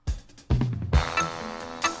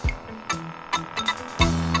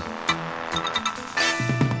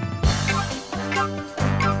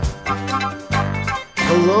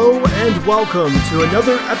and welcome to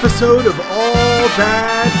another episode of All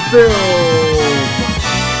That Film.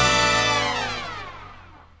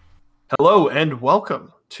 Hello and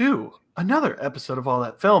welcome to another episode of All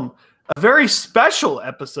That Film. A very special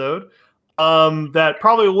episode that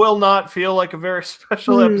probably will not feel like a very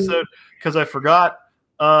special episode because I forgot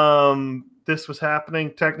this was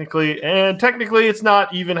happening technically. And technically it's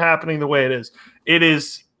not even happening the way it is. It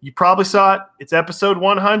is, you probably saw it, it's episode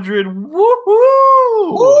 100.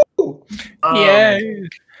 Woohoo! Woo! Yay!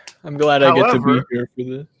 I'm glad I get to be here for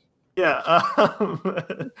this. Yeah,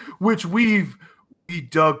 which we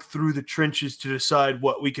dug through the trenches to decide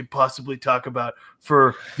what we could possibly talk about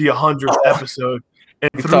for the 100th episode.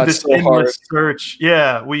 And through this so endless search,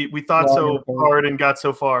 we thought so hard and got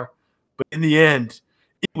so far. But in the end,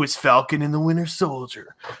 it was Falcon and the Winter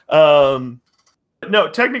Soldier. No,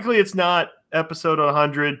 technically it's not episode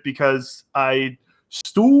 100 because I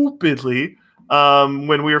stupidly,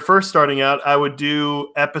 when we were first starting out, I would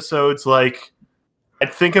do episodes like,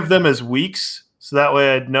 I'd think of them as weeks. So that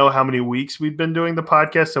way I'd know how many weeks we'd been doing the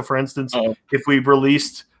podcast. So for instance, if we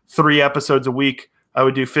released 3 episodes a week, I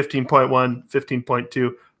would do 15.1,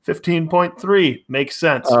 15.2, 15.3. Makes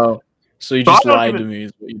sense. Oh, so you just lied to me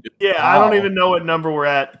is what you did. Yeah, wow. I don't even know what number we're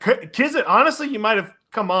at. Kizit, honestly, you might have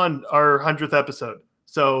come on our 100th episode.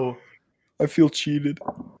 So I feel cheated.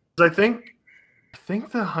 I think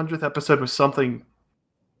the 100th episode was something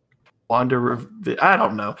Wanda. I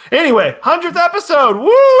don't know. Anyway, 100th episode.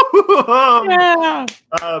 Woo! Yeah.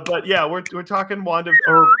 But yeah, we're talking Wanda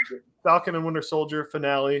or Falcon and Winter Soldier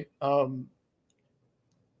finale.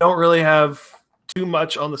 Don't really have too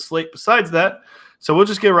much on the slate besides that, so we'll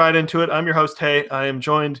just get right into it. I'm your host. Hey, I am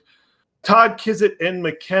joined Todd, Kizit, and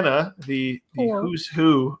McKenna, the who's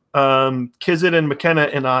who. Kizit and McKenna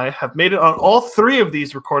and I have made it on all 3 of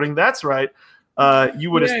these recording. That's right. You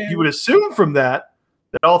would assume from that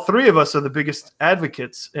all 3 of us are the biggest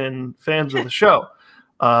advocates and fans of the show.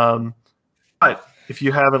 But if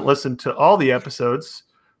you haven't listened to all the episodes,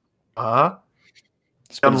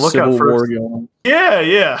 it's been a civil war going.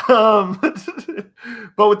 Yeah.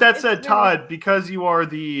 But with that said, Todd, because you are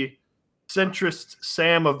the centrist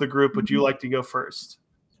Sam of the group, would you like to go first?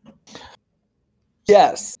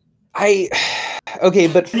 Yes. Okay,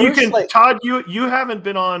 but first, you can, Todd, you haven't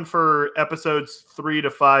been on for episodes 3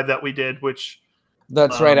 to 5 that we did, which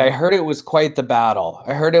that's right. I heard it was quite the battle.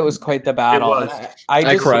 It was.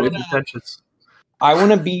 I cried. I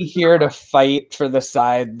want to be here to fight for the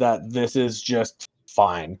side that this is just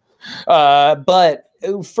fine. But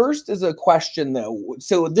first is a question though.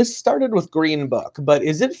 So this started with Green Book, but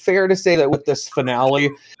is it fair to say that with this finale,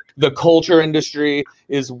 the culture industry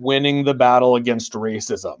is winning the battle against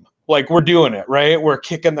racism? Like, we're doing it, right? We're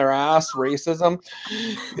kicking their ass, racism.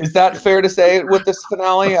 Is that fair to say with this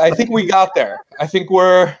finale? I think we got there. I think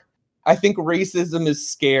racism is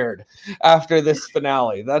scared after this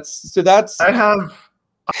finale. I'm just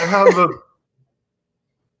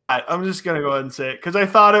going to go ahead and say it because I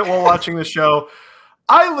thought it while watching the show.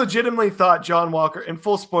 I legitimately thought John Walker, and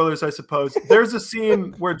full spoilers, I suppose, there's a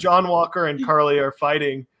scene where John Walker and Carly are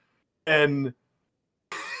fighting, and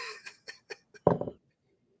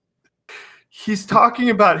he's talking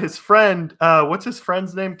about his friend. What's his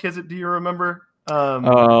friend's name? Kizit, do you remember?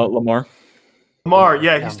 Lamar. Lamar,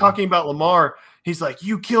 yeah, he's talking about Lamar. He's like,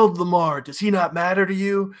 "You killed Lamar. Does he not matter to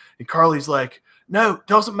you?" And Carly's like, "No,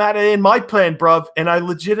 doesn't matter in my plan, bruv." And I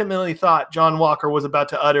legitimately thought John Walker was about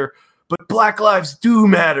to utter, "But Black lives do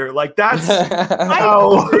matter." Like, that's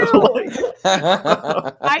how.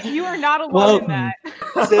 You are not alone in that.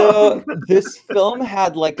 So this film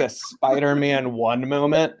had like a Spider-Man 1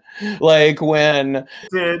 moment, like when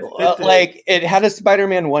it had a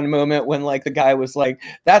Spider-Man 1 moment when like the guy was like,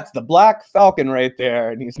 "That's the Black Falcon right there,"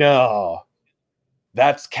 and he's no.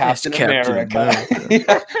 That's Captain America.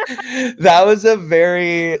 That was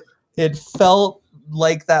it felt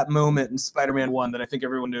like that moment in Spider-Man 1 that I think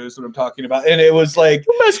everyone knows what I'm talking about. And it was like,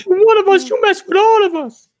 you mess with one of us, you mess with all of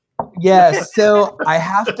us. Yeah, so I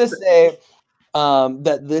have to say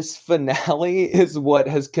that this finale is what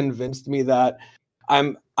has convinced me that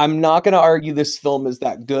I'm not going to argue this film is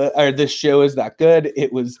that good, or this show is that good.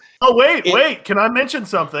 It was. Oh, wait. Can I mention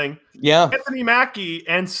something? Yeah. Anthony Mackie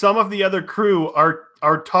and some of the other crew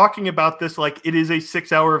are talking about this like it is a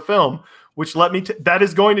 6-hour film, which that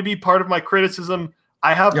is going to be part of my criticism.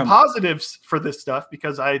 I have positives for this stuff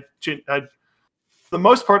because the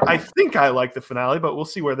most part, I think I like the finale, but we'll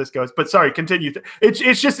see where this goes. But sorry, continue.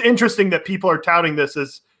 It's just interesting that people are touting this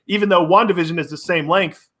as, even though WandaVision is the same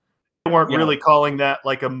length, they weren't really calling that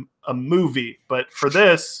like a movie. But for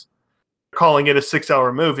this, calling it a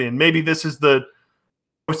 6-hour movie. And maybe this is the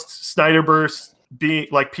post-Snyderverse being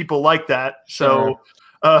like people like that. Sure.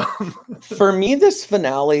 So for me, this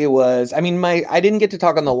finale was, I mean, I didn't get to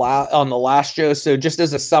talk on the last show. So just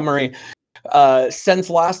as a summary, since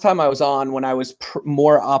last time I was on, when I was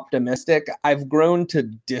more optimistic, I've grown to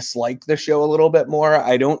dislike the show a little bit more.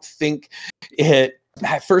 I don't think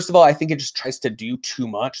first of all, I think it just tries to do too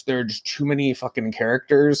much. There are just too many fucking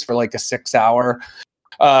characters for like a 6-hour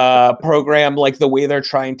program, like the way they're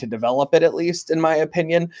trying to develop it, at least in my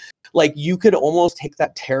opinion. Like you could almost take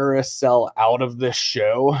that terrorist cell out of this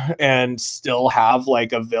show and still have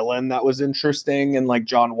like a villain that was interesting and like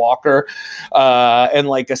John Walker, and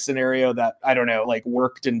like a scenario that, I don't know, like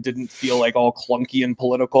worked and didn't feel like all clunky and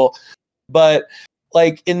political. But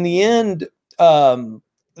like in the end,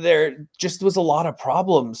 there just was a lot of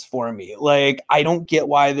problems for me. Like, I don't get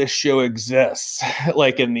why this show exists,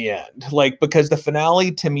 like in the end, like, because the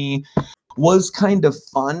finale to me was kind of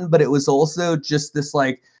fun, but it was also just this,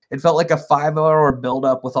 like, it felt like a 5-hour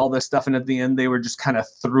buildup with all this stuff. And at the end, they were just kind of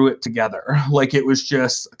threw it together. Like it was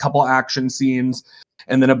just a couple action scenes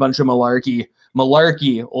and then a bunch of malarkey,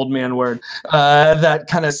 old man word, that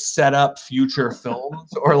kind of set up future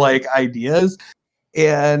films or like ideas.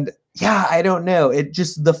 And yeah, I don't know. It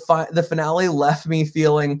just, the finale left me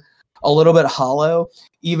feeling a little bit hollow,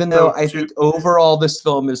 even though I think overall this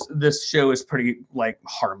show is pretty like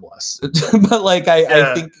harmless. But like,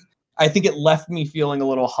 I think it left me feeling a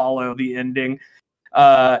little hollow, the ending.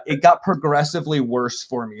 It got progressively worse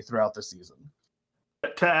for me throughout the season.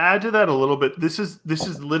 To add to that a little bit, this is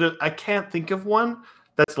literally, I can't think of one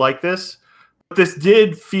that's like this, but this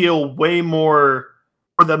did feel way more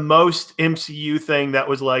for the most MCU thing that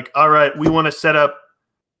was like, all right, we want to set up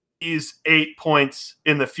these 8 points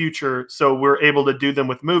in the future so we're able to do them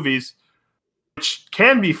with movies, which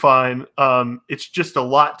can be fine. It's just a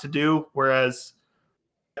lot to do, whereas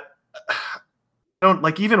don't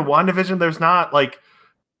like even WandaVision, there's not like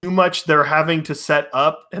too much they're having to set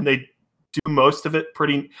up, and they do most of it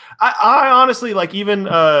pretty. I honestly like even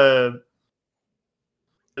the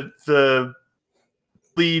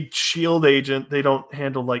lead shield agent, they don't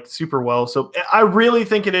handle like super well. So I really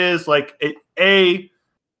think it is like a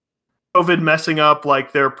COVID messing up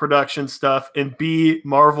like their production stuff, and B,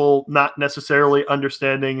 Marvel not necessarily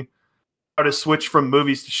understanding how to switch from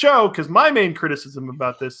movies to show. Because my main criticism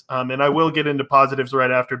about this, and I will get into positives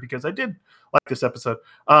right after because I did like this episode,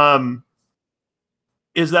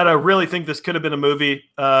 is that I really think this could have been a movie.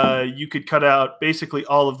 You could cut out basically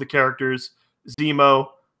all of the characters, Zemo,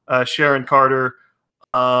 Sharon Carter,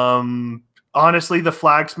 honestly, the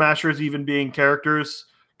Flag Smashers even being characters,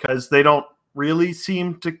 because they don't really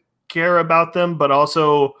seem to care about them, but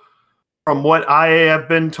also from what I have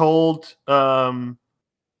been told, from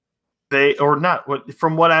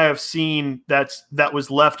what I have seen, that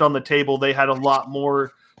was left on the table. They had a lot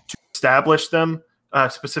more to establish them,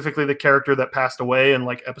 specifically the character that passed away in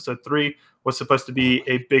like episode 3 was supposed to be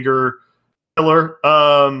a bigger killer,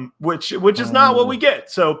 which is not what we get.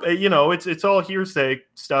 So it's all hearsay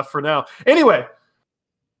stuff for now. Anyway,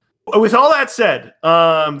 with all that said,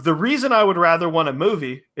 the reason I would rather want a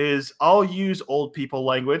movie is I'll use old people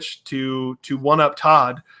language to one up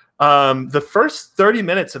Todd. The first 30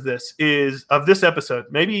 minutes of this episode,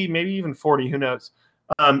 maybe even 40, who knows,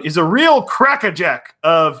 is a real crackerjack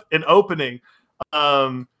of an opening,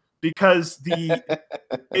 because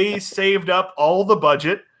they saved up all the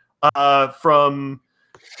budget from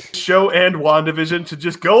show and WandaVision to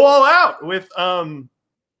just go all out with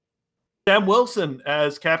Sam Wilson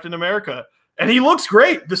as Captain America. And he looks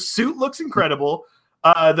great. The suit looks incredible.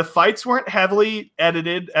 The fights weren't heavily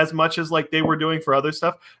edited as much as like they were doing for other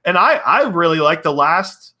stuff. And I really like the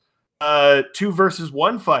last 2 versus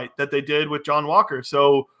 1 fight that they did with John Walker.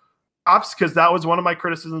 So props, because that was one of my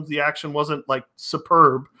criticisms. The action wasn't like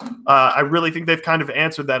superb. I really think they've kind of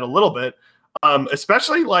answered that a little bit.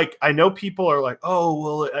 Especially like, I know people are like, oh,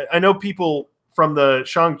 well, I know people from the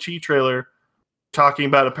Shang-Chi trailer talking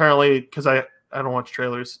about, apparently, because I don't watch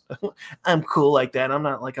trailers. I'm cool like that. I'm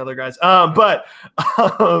not like other guys. But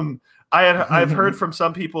I've heard from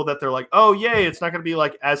some people that they're like, oh, yay, it's not going to be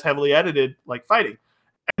like as heavily edited like fighting.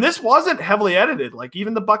 And this wasn't heavily edited. Like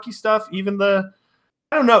even the Bucky stuff, even I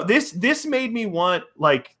don't know. This made me want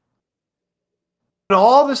like, but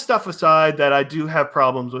all the stuff aside that I do have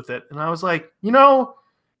problems with it. And I was like,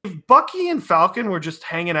 if Bucky and Falcon were just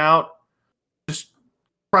hanging out, just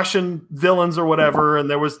crushing villains or whatever, and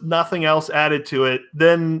there was nothing else added to it,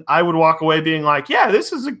 then I would walk away being like, yeah,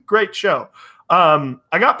 this is a great show. I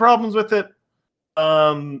got problems with it.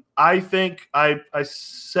 I think I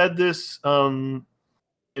said this in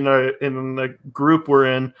the group we're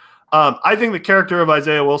in. I think the character of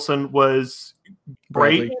Isaiah Wilson was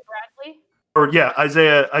great. Bradley?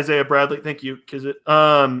 Isaiah Bradley. Thank you, Kizit.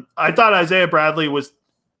 I thought Isaiah Bradley was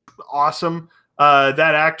awesome. That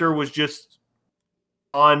actor was just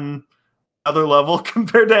on other level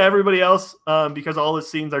compared to everybody else because all his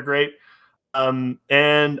scenes are great. And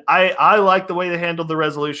I like the way they handled the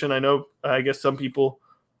resolution. I guess some people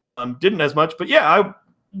didn't as much, but yeah,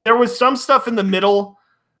 there was some stuff in the middle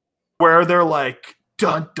where they're like,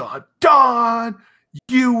 dun, dun, dun,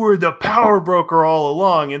 you were the power broker all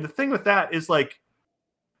along. And the thing with that is like,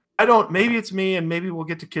 maybe it's me and maybe we'll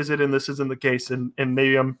get to Kizit and this isn't the case. And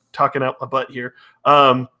maybe I'm talking out my butt here.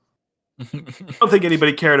 I don't think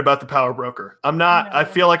anybody cared about the power broker. I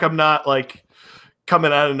feel like I'm not like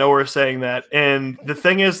coming out of nowhere saying that. And the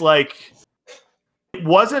thing is like,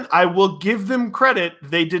 I will give them credit.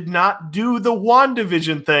 They did not do the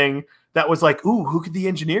WandaVision thing that was like, ooh, who could the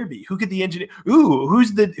engineer be? Who could the engineer? Ooh,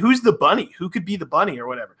 who's the bunny? Who could be the bunny or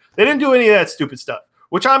whatever? They didn't do any of that stupid stuff,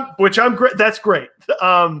 which I'm great. That's great.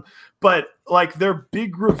 But like their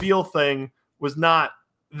big reveal thing was not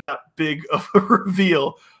that big of a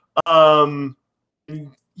reveal. I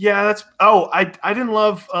didn't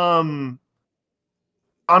love John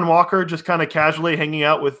Walker just kind of casually hanging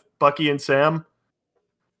out with Bucky and Sam.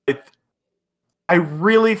 I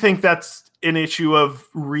really think that's an issue of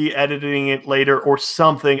re-editing it later or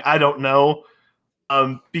something. I don't know.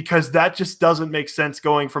 Because that just doesn't make sense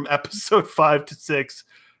going from episode 5 to 6.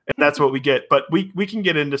 And that's what we get. But we can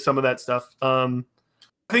get into some of that stuff. I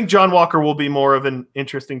think John Walker will be more of an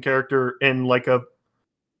interesting character in like a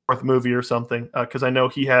fourth movie or something. Because I know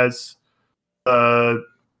he has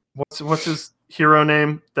what's his hero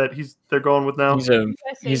name that they're going with now?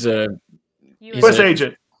 He's a U.S.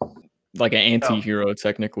 agent. Like an anti-hero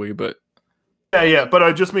technically, but yeah. But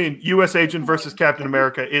I just mean U.S. agent versus Captain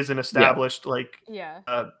America is an established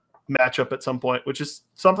matchup at some point, which is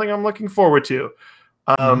something I'm looking forward to.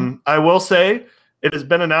 I will say it has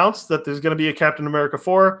been announced that there's going to be a Captain America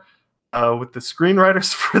 4 with the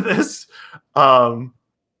screenwriters for this. I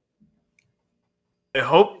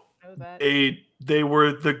hope they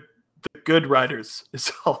were the good writers,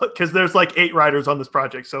 because there's like 8 writers on this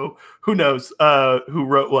project, so who knows who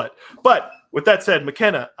wrote what. But with that said,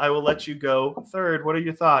 McKenna, I will let you go third. What are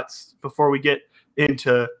your thoughts before we get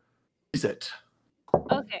into it?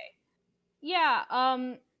 Okay. Yeah,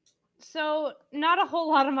 so not a whole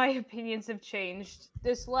lot of my opinions have changed.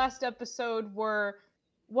 This last episode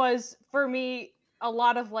was for me a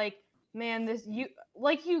lot of like, man, you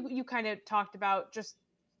kind of talked about, just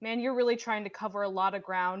man, you're really trying to cover a lot of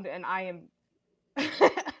ground, and I am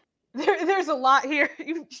there's a lot here.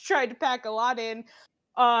 You tried to pack a lot in.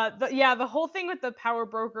 The whole thing with the power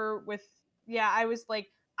broker I was like,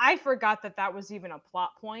 I forgot that was even a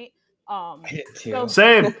plot point.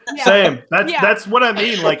 Same. That's what I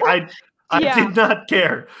mean. Like I did not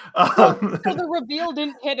care. So the reveal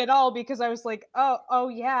didn't hit at all because I was like, oh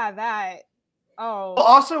yeah, that. Oh.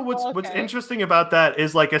 Also, what's interesting about that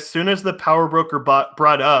is like as soon as the power broker got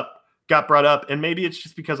brought up, and maybe it's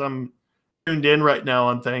just because I'm tuned in right now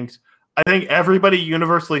on things, I think everybody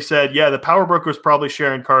universally said, yeah, the power broker is probably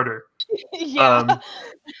Sharon Carter. Yeah.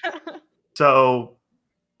 So,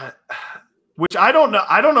 which I don't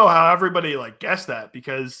know how everybody like guessed that,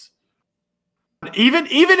 because even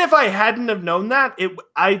if I hadn't have known that,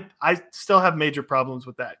 I still have major problems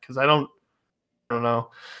with that because I don't know.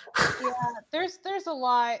 Yeah, there's a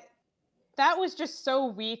lot. That was just so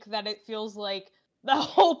weak that it feels like the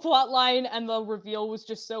whole plot line and the reveal was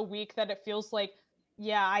just so weak that it feels like,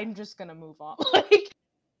 yeah, I'm just gonna move on. Like,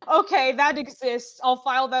 okay, that exists. I'll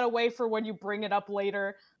file that away for when you bring it up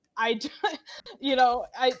later.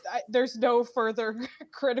 There's no further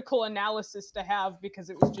critical analysis to have because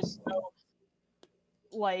it was just so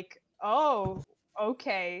like, oh,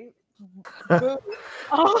 okay.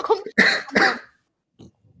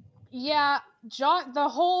 Yeah,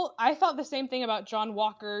 I thought the same thing about John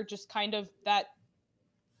Walker, just kind of that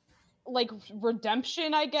like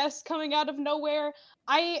redemption, I guess, coming out of nowhere.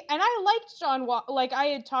 I liked John Walker. Like I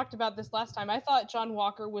had talked about this last time. I thought John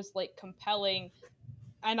Walker was like compelling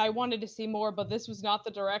and I wanted to see more, but this was not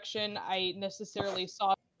the direction I necessarily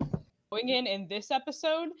saw going in this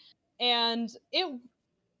episode. And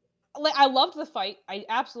I loved the fight. I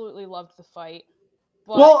absolutely loved the fight.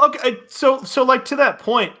 But... Well, okay, so like to that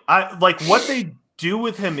point, I like what they do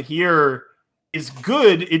with him here is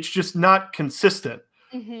good. It's just not consistent.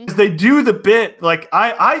 Mm-hmm. They do the bit like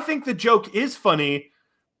I think the joke is funny,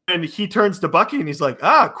 and he turns to Bucky and he's like,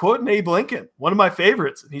 quoting Abe Lincoln, one of my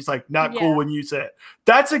favorites, and he's like, not cool when you say it.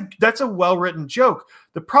 That's a well written joke.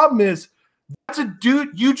 The problem is that's a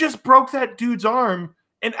dude. You just broke that dude's arm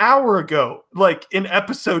an hour ago, like in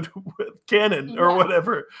episode canon or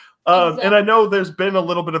whatever. Exactly. And I know there's been a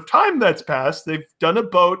little bit of time that's passed. They've done a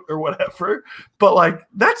boat or whatever, but like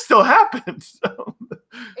that still happened. So.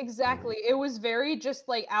 Exactly. It was very just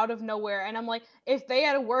like out of nowhere. And I'm like, if they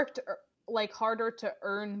had worked like harder to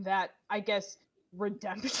earn that, I guess,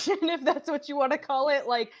 redemption, if that's what you want to call it,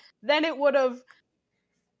 like then it would have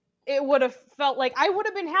felt like I would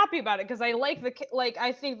have been happy about it because I like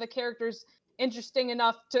I think the character's interesting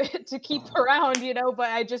enough to keep around, you know, but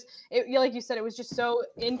like you said, it was just so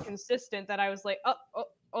inconsistent that I was like,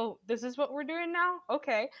 oh, this is what we're doing now?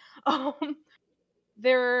 Okay.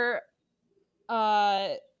 There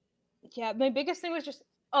yeah, my biggest thing was just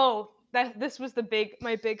that this was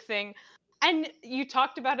my big thing. And you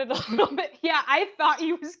talked about it a little bit. Yeah, I thought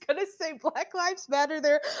he was gonna say Black Lives Matter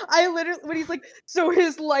there. I literally, when he's like, so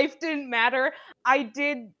his life didn't matter, I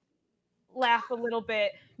did laugh a little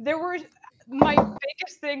bit. My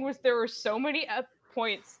biggest thing was there were so many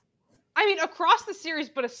points. I mean, across the series,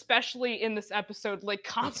 but especially in this episode, like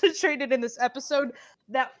concentrated in this episode,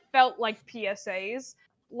 that felt like PSAs.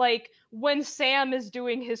 Like when Sam is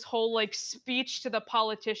doing his whole like speech to the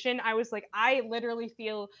politician, I was like, I literally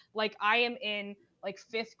feel like I am in like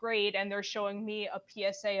 5th grade and they're showing me a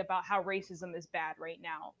PSA about how racism is bad right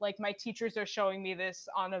now. Like my teachers are showing me this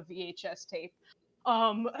on a VHS tape.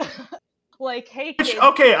 Like, hey kids.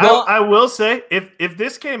 Okay, well, I will say if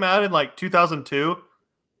this came out in like 2002,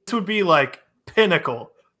 this would be like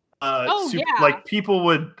pinnacle. Yeah. Like people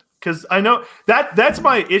would, because I know that's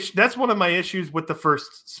my issue. That's one of my issues with the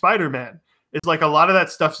first Spider-Man. Is like a lot of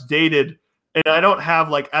that stuff's dated, and I don't have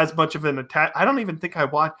like as much of an attack. I don't even think I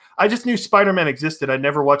watched. I just knew Spider-Man existed. I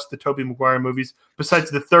never watched the Tobey Maguire movies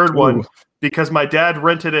besides the third one because my dad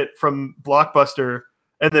rented it from Blockbuster,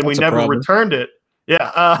 and then we never returned it.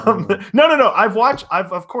 Yeah. No.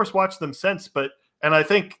 I've of course watched them since, and I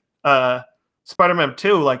think Spider-Man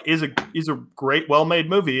 2 like is a great,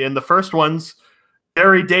 well-made movie, and the first one's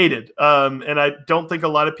very dated. And I don't think a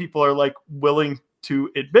lot of people are like willing to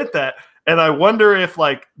admit that. And I wonder if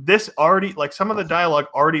like this already, like some of the dialogue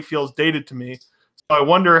already feels dated to me. So I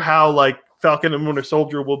wonder how like Falcon and Winter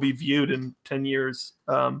Soldier will be viewed in 10 years.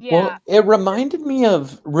 Well, it reminded me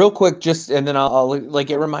of real quick, and then I'll like,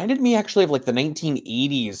 it reminded me actually of like the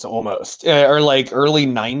 1980s almost, or like early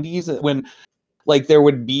 90s when like there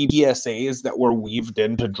would be PSAs that were weaved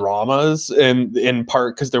into dramas, and in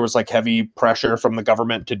part because there was like heavy pressure from the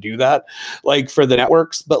government to do that, like for the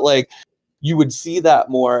networks, but like you would see that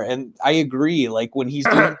more. And I agree, like when he's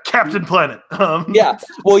doing Captain Planet. Yeah.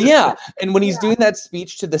 Well, yeah. And when he's doing that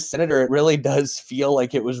speech to the senator, it really does feel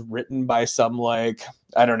like it was written by some like,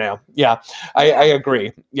 I don't know. Yeah. I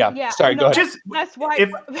agree. Yeah. Sorry, go ahead. That's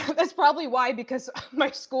why that's probably why, because my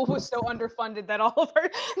school was so underfunded that all of our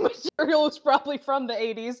material was probably from the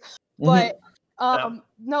 80s. But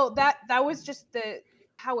no, that was just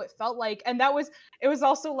how it felt like. And it was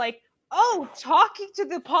also like, talking to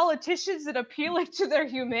the politicians and appealing to their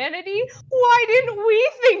humanity? Why didn't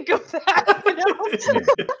we think of that? You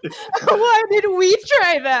know? Why did we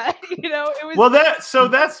try that? You know, it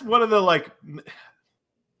was that's one of the like.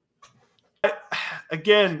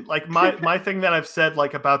 Again, like my thing that I've said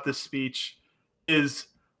like about this speech is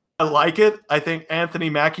I like it. I think Anthony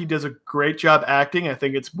Mackie does a great job acting. I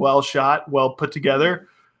think it's well shot, well put together.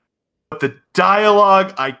 But the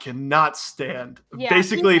dialogue I cannot stand. Yeah,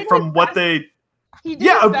 basically from what they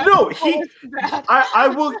I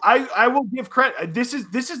will give credit. This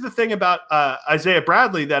is the thing about Isaiah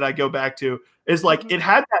Bradley that I go back to is like it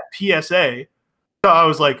had that PSA. So I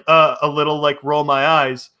was like a little like roll my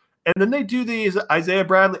eyes. And then they do these Isaiah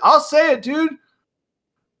Bradley. I'll say it, dude.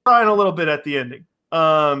 Crying a little bit at the ending.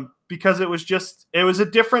 Because it was a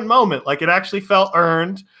different moment. Like it actually felt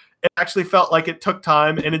earned. It actually felt like it took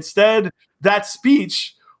time, and instead that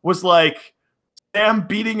speech was like Sam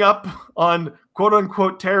beating up on quote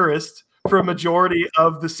unquote terrorists for a majority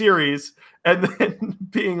of the series, and then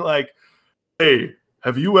being like, "Hey,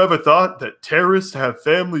 have you ever thought that terrorists have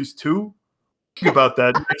families too? Think about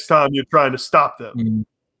that next time you're trying to stop them."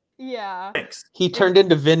 Yeah. Thanks. He turned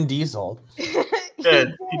into Vin Diesel. He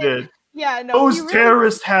did. Yeah, no. Those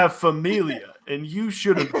terrorists have familia, and you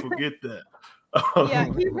shouldn't forget that. Yeah,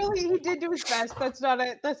 he did do his best. That's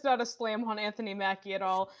not a slam on Anthony Mackie at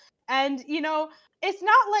all. And you know, it's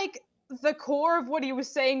not like the core of what he was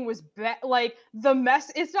saying was like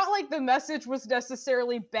it's not like the message was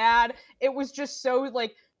necessarily bad. It was just so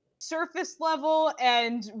like surface level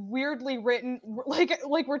and weirdly written, like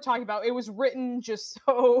we're talking about. It was written just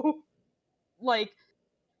so like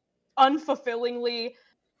unfulfillingly.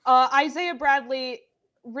 Isaiah Bradley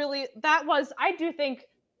really, I do think,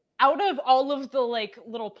 out of all of the like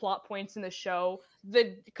little plot points in the show,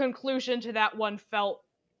 the conclusion to that one felt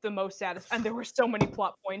the most satisfying. And there were so many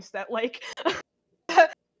plot points that like,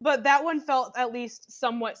 but that one felt at least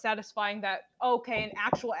somewhat satisfying. That okay, an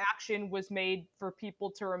actual action was made for people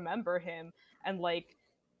to remember him, and like,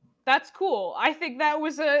 that's cool. I think that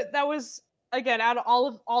was again, out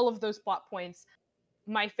of all of those plot points,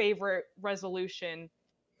 my favorite resolution.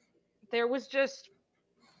 There was just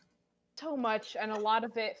so much, and a lot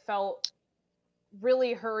of it felt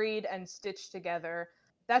really hurried and stitched together.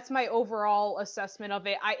 That's my overall assessment of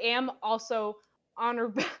it. I am also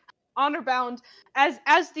honor bound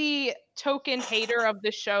as the token hater of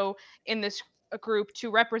the show in this group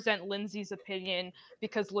to represent Lindsay's opinion,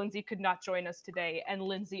 because Lindsay could not join us today, and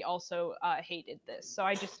Lindsay also hated this. So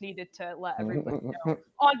I just needed to let everybody know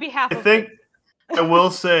on behalf of Lindsay. I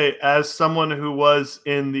will say, as someone who was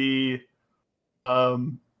in the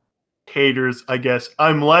haters, I guess,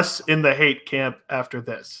 I'm less in the hate camp after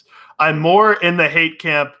this. I'm more in the hate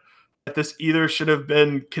camp that this either should have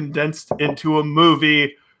been condensed into a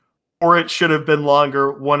movie or it should have been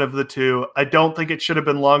longer, one of the two. I don't think it should have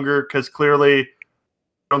been longer because clearly I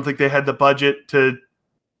don't think they had the budget to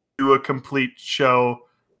do a complete show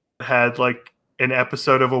that had like an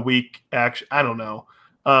episode of a week action. I don't know.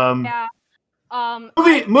 Yeah.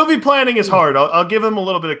 Movie planning is hard. I'll give them a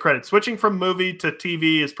little bit of credit. Switching from movie to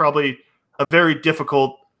TV is probably a very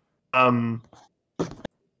difficult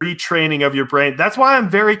retraining of your brain. That's why I'm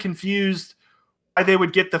very confused why they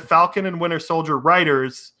would get the Falcon and Winter Soldier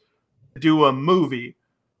writers to do a movie.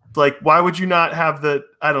 Like, why would you not have the?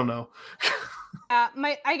 I don't know.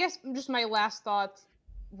 I guess just my last thoughts,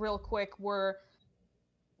 real quick, were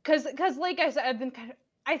because like I said,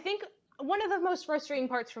 I think one of the most frustrating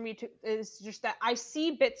parts for me is just that I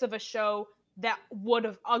see bits of a show that would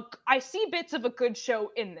have. I see bits of a good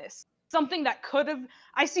show in this. I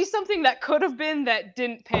see something that could have been that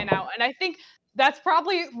didn't pan out, and I think that's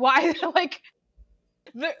probably why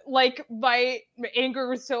my anger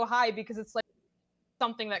was so high, because it's like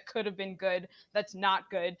something that could have been good that's not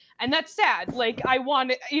good, and that's sad. Like, I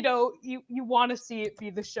want it, you want to see it be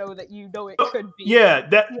the show that it could be. Yeah,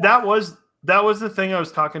 that was the thing I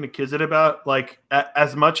was talking to Kizit about. Like,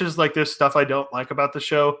 as much as like there's stuff I don't like about the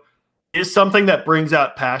show, is something that brings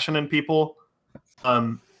out passion in people.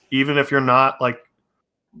 Even if you're not like,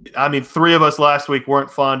 I mean, 3 of us last week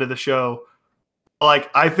weren't fond of the show.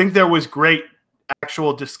 Like, I think there was great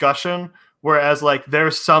actual discussion. Whereas like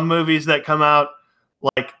there's some movies that come out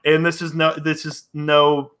like, and this is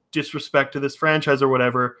no disrespect to this franchise or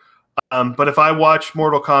whatever. But if I watch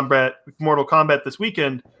Mortal Kombat this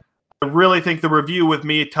weekend, I really think the review with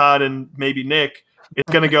me, Todd, and maybe Nick is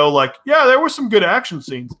going to go like, yeah, there were some good action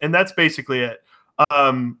scenes. And that's basically it.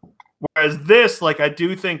 Whereas this, like, I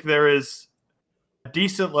do think there is a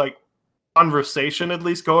decent, like, conversation at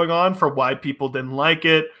least going on for why people didn't like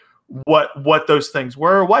it, what those things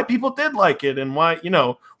were, why people did like it, and why,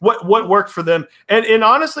 what worked for them. And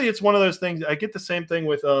honestly, it's one of those things. I get the same thing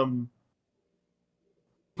with people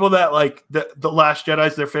that like the Last Jedi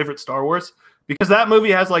is their favorite Star Wars, because that movie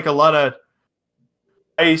has like a lot of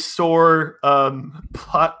sore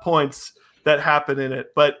plot points that happen in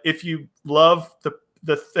it. But if you love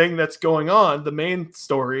the thing that's going on, the main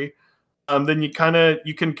story, then you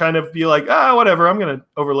can kind of be like, whatever, I'm gonna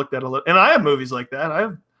overlook that a little. And I have movies like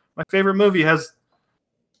that. My favorite movie has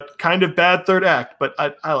a kind of bad third act, but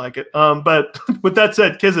I like it. But with that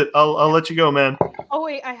said, Kizit, I'll let you go, man. Oh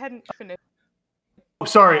wait, I hadn't finished. Oh,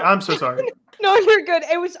 sorry, I'm so sorry. No, you're good.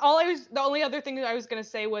 The only other thing that I was gonna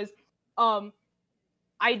say was, I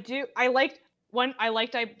liked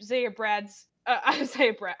Isaiah Bradley's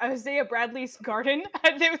garden.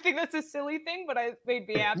 I don't think that's a silly thing, but it made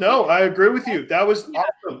me happy. No, I agree with you. That was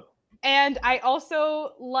awesome. And I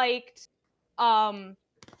also liked I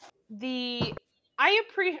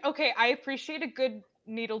appreciate a good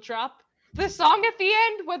needle drop. The song at the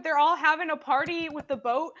end when they're all having a party with the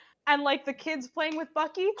boat and like the kids playing with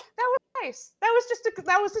Bucky, that was nice. That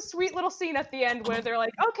was a sweet little scene at the end where they're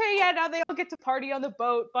like, okay, yeah, now they all get to party on the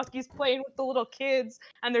boat. Bucky's playing with the little kids,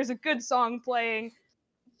 and there's a good song playing.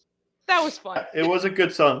 That was fun. It was a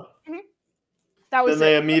good song. Mm-hmm. That was. Then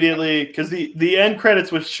they immediately, because the end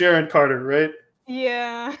credits was Sharon Carter, right?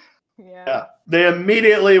 Yeah. They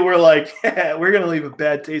immediately were like, yeah, we're gonna leave a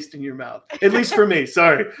bad taste in your mouth. At least for me.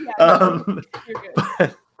 Sorry. Yeah, you're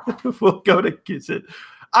good. But we'll go to Kizit.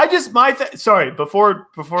 Sorry, before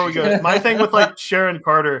we go, my thing with like Sharon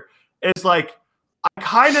Carter is like, I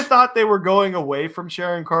kind of thought they were going away from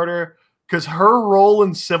Sharon Carter because her role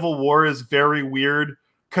in Civil War is very weird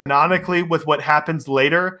canonically with what happens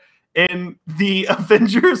later in the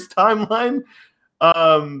Avengers timeline.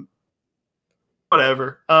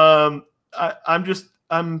 Whatever. I'm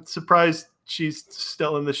surprised she's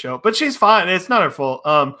still in the show, but she's fine. It's not her fault.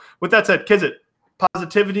 With that said, Kizit,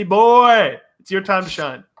 positivity boy, it's your time to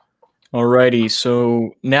shine. Alrighty,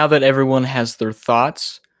 so now that everyone has their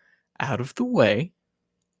thoughts out of the way,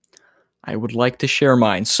 I would like to share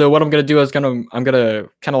mine. So what I'm gonna do is I'm gonna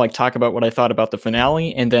kind of like talk about what I thought about the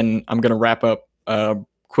finale, and then I'm gonna wrap up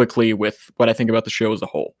quickly with what I think about the show as a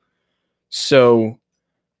whole. So,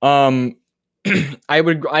 I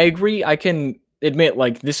agree. I can admit,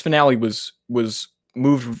 like, this finale was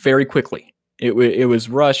moved very quickly. It was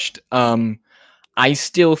rushed. I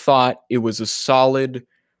still thought it was a solid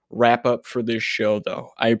wrap up for this show,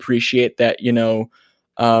 though. I appreciate that,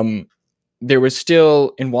 there was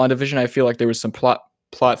still in WandaVision, I feel like there was some plot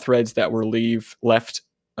threads that were left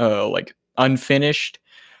like unfinished.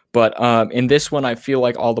 But in this one, I feel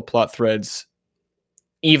like all the plot threads,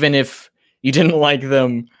 even if you didn't like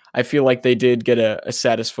them, I feel like they did get a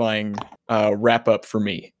satisfying wrap up for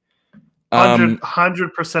me.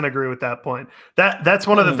 100% agree with that point. That's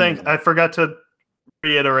one of the things I forgot to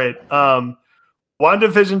reiterate.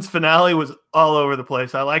 WandaVision's finale was all over the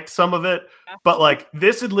place. I liked some of it, but like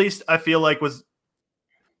this, at least I feel like was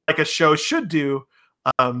like a show should do,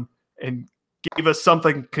 and gave us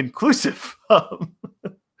something conclusive.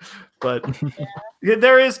 But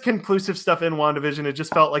there is conclusive stuff in WandaVision. It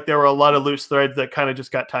just felt like there were a lot of loose threads that kind of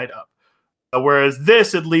just got tied up. Whereas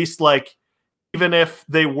this, at least, like, even if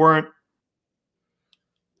they weren't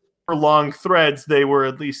for long threads, they were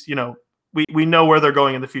at least, we know where they're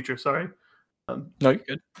going in the future. Sorry. No, you're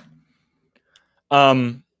good.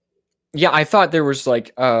 Yeah, I thought there was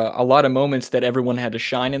like a lot of moments that everyone had to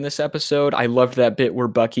shine in this episode. I loved that bit where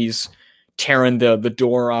Bucky's tearing the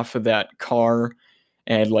door off of that car,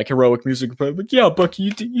 and like heroic music. Like, yeah, Bucky,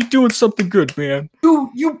 you doing something good, man.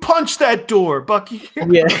 You punched that door, Bucky.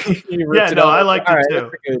 Yeah, I liked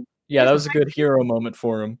it too. Yeah, that was a good hero moment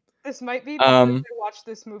for him. This might be because I watched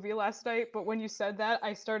this movie last night, but when you said that,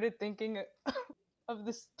 I started thinking of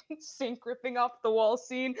this sink ripping off the wall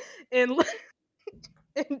scene in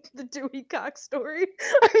the Dewey Cox story.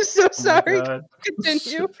 I'm so sorry.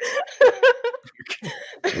 Continue.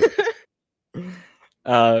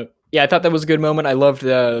 Yeah, I thought that was a good moment. I loved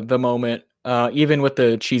the moment, even with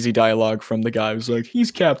the cheesy dialogue from the guy who's like,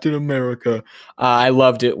 he's Captain America. I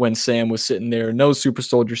loved it when Sam was sitting there, no super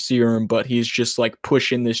soldier serum, but he's just like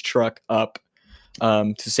pushing this truck up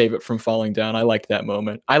to save it from falling down. I liked that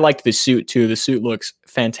moment. I liked the suit too. The suit looks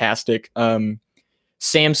fantastic.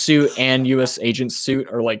 Sam's suit and US Agent's suit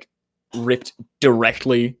are like ripped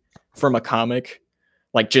directly from a comic.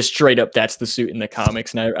 Like just straight up, that's the suit in the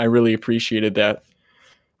comics. And I really appreciated that.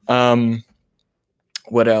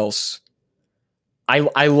 What else?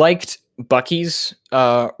 I liked Bucky's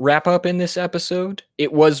wrap up in this episode.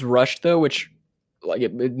 It was rushed though, which like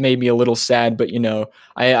it made me a little sad, but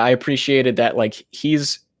I appreciated that like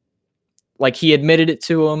he's like he admitted it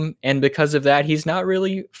to him, and because of that he's not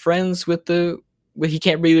really friends with he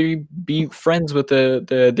can't really be friends with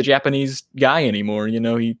the Japanese guy anymore.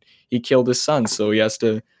 He killed his son, so he has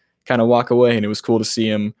to kind of walk away, and it was cool to see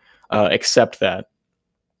him accept that.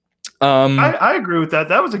 I agree with that.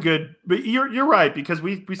 That was a good, but you're right, because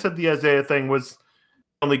we said the Isaiah thing was the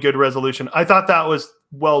only good resolution. I thought that was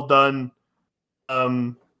well done.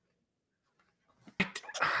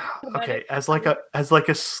 Okay, as like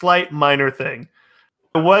a slight minor thing,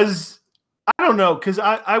 it was, I don't know, because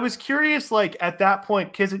I was curious, like at that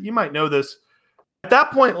point, Kizit, you might know this. At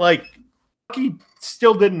that point, like Bucky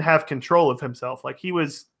still didn't have control of himself. Like he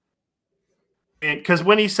was, because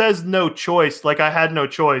when he says no choice, like I had no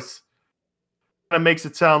choice, that makes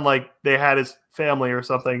it sound like they had his family or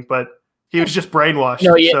something, but he was just brainwashed.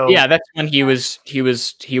 No, yeah, that's when he was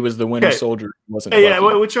the Winter Soldier, wasn't it? Yeah,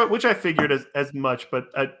 which I figured as much,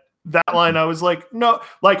 but that line I was like, no,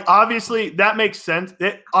 like obviously that makes sense.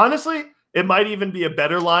 Honestly, it might even be a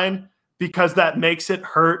better line because that makes it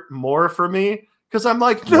hurt more for me. Because I'm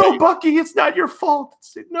like, no, Bucky, it's not your fault.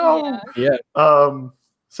 No. Yeah.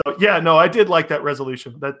 So yeah, no, I did like that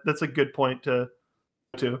resolution. That's a good point to.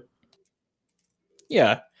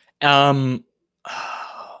 Yeah. Hold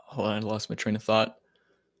on, I lost my train of thought.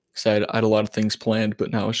 Because I had a lot of things planned,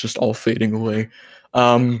 but now it's just all fading away.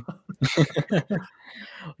 Let's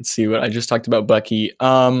see what I just talked about. Bucky.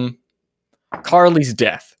 Carly's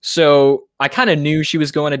death. So I kind of knew she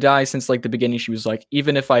was going to die since like the beginning. She was like,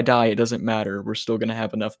 even if I die, it doesn't matter. We're still going to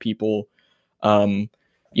have enough people,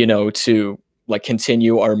 to like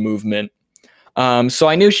continue our movement. So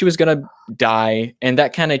I knew she was going to die, and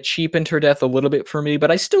that kind of cheapened her death a little bit for me,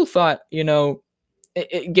 but I still thought,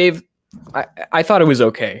 it gave, I thought it was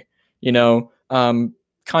okay.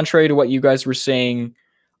 Contrary to what you guys were saying,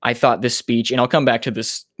 I thought this speech, and I'll come back to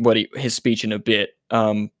this his speech in a bit.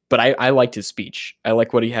 But I liked his speech. I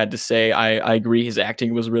like what he had to say. I agree his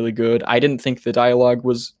acting was really good. I didn't think the dialogue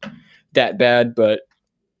was that bad, but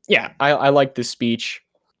yeah, I liked this speech.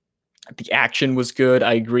 The action was good.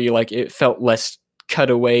 I agree. Like it felt less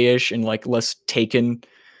cutaway-ish and like less taken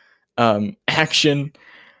action.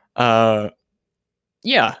 Yeah,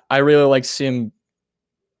 I really like seeing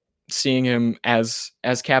him as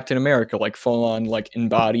Captain America, like full on like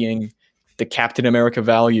embodying the Captain America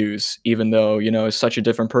values, even though, you know, is such a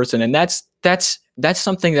different person. And that's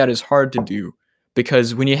something that is hard to do,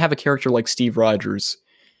 because when you have a character like Steve Rogers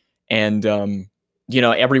and you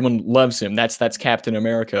know, everyone loves him, that's Captain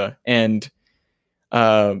America. And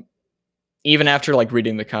even after like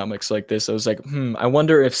reading the comics like this, I was like, I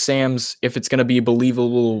wonder if it's going to be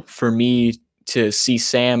believable for me to see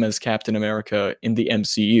Sam as Captain America in the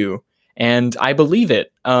MCU. And I believe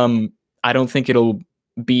it. I don't think it'll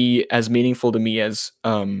be as meaningful to me as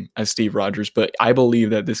Steve Rogers, but I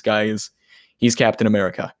believe that this guy he's Captain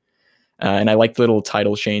America. And I like the little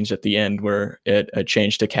title change at the end where it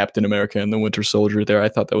changed to Captain America and the Winter Soldier there. I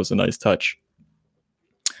thought that was a nice touch.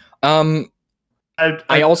 I'll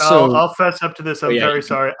fess up to this. I'm very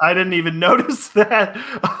sorry. I didn't even notice that.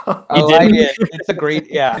 I did. It's a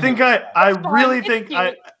great, yeah. I really think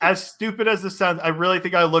as stupid as this sounds, I really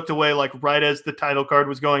think I looked away like right as the title card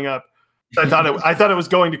was going up. I thought it was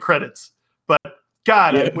going to credits, but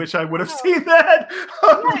God, I wish I would have seen that.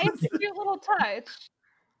 Yeah, it's a cute little touch.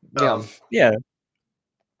 Yeah.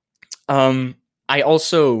 I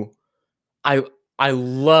also I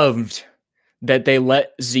loved that they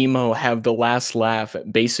let Zemo have the last laugh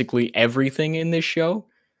at basically everything in this show,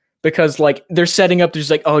 because like they're setting up,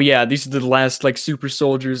 there's like, oh yeah, these are the last like super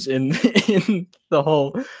soldiers in the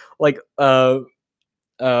whole like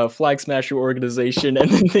Flag Smasher organization,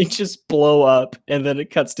 and then they just blow up, and then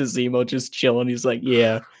it cuts to Zemo just chilling. He's like,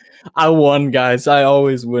 yeah, I won, guys. I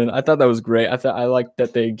always win. I thought that was great. I liked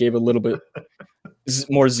that they gave a little bit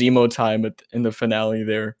more Zemo time in the finale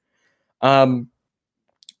there.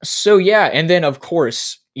 So yeah, and then of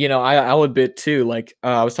course, you know, I'll admit too, like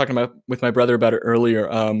I was talking about with my brother about it earlier.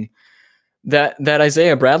 That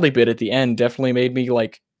Isaiah Bradley bit at the end definitely made me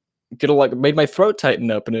like made my throat tighten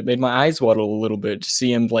up, and it made my eyes water a little bit to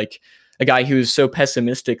see him, like a guy who was so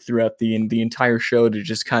pessimistic throughout the entire show, to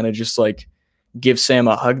just kind of just like give Sam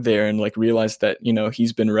a hug there and like realize that, you know,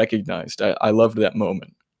 he's been recognized. I loved that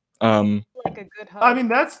moment. Like a good hug. I mean,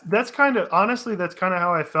 that's kind of honestly, that's kind of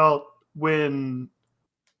how I felt when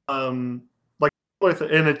like,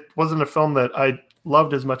 and it wasn't a film that I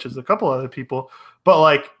loved as much as a couple other people, but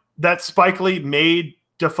like that Spike Lee made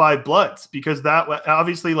Da 5 Bloods, because that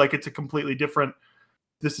obviously, like, it's a completely different,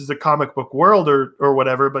 this is a comic book world or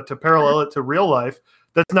whatever, but to parallel it to real life,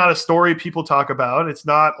 that's not a story people talk about. It's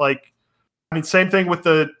not like, I mean, same thing with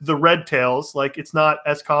the Red Tails, like it's not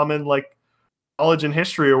as common like knowledge in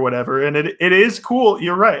history or whatever. And it is cool.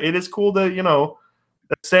 You're right. It is cool that, you know,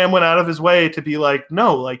 that Sam went out of his way to be like,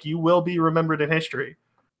 no, like you will be remembered in history.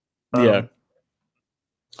 Yeah.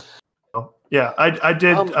 Yeah, I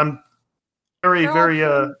did. I'm very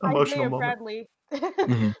emotional moment. Bradley.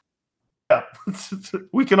 Mm-hmm. Yeah,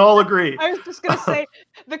 we can all agree. I was just gonna say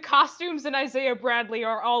the costumes in Isaiah Bradley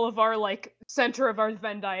are all of our like center of our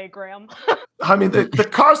Venn diagram. I mean, the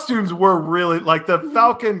costumes were really, like, the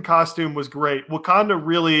Falcon costume was great. Wakanda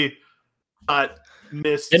really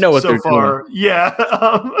missed so far. Doing. Yeah.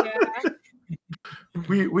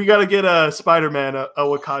 We got to get a Spider-Man a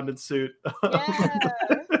Wakandan suit.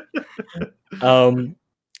 Yeah.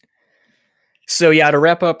 So yeah, to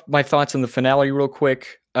wrap up my thoughts on the finale real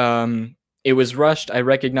quick, it was rushed. I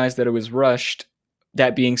recognize that it was rushed.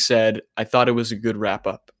 That being said, I thought it was a good wrap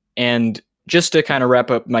up. And just to kind of wrap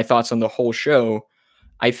up my thoughts on the whole show,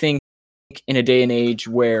 I think in a day and age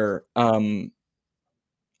where,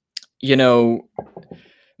 you know,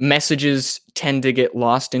 messages tend to get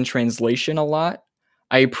lost in translation a lot,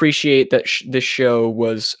 I appreciate that this show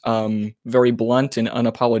was very blunt and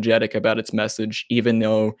unapologetic about its message, even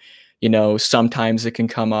though, you know, sometimes it can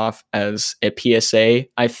come off as a PSA.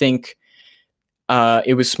 I think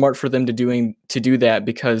it was smart for them to do that,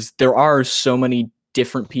 because there are so many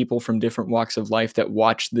different people from different walks of life that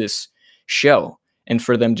watch this show, and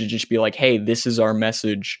for them to just be like, hey, this is our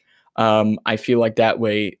message. I feel like that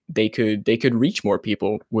way they could reach more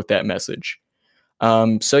people with that message.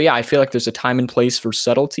 So yeah, I feel like there's a time and place for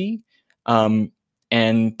subtlety, and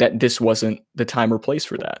that this wasn't the time or place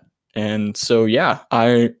for that. And so yeah,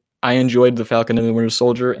 I enjoyed The Falcon and the Winter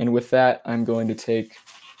Soldier, and with that, I'm going to take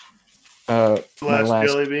my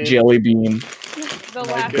last jelly bean. The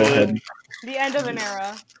last, go ahead. The end of an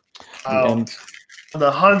era. And The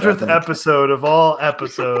 100th episode of all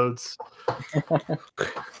episodes.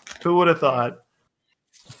 Who would have thought?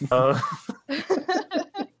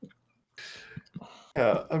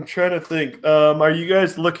 Yeah, I'm trying to think. Are you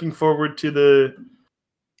guys looking forward to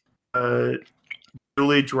the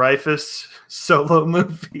Julie Dreyfus solo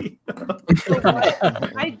movie?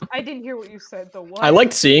 I didn't hear what you said. The what? I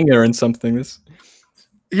liked seeing her in something.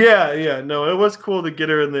 Yeah. No, it was cool to get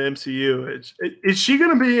her in the MCU. Is she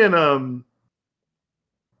going to be in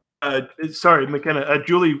sorry, McKenna.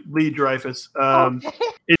 Julie Lee Dreyfus.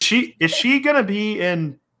 Is she going to be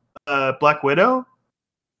in Black Widow?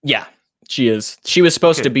 Yeah. She is. She was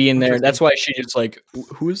supposed to be in there. That's why she just like,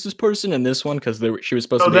 who is this person in this one? Because she was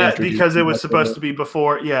supposed to be introduced because it was supposed to be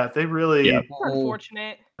before. Yeah, they really. Yeah.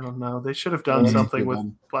 Unfortunate. I don't know. They should have done something with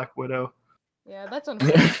Black Widow. Yeah, that's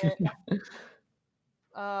unfortunate.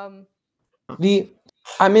 I'm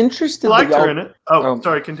interested. I liked her in it.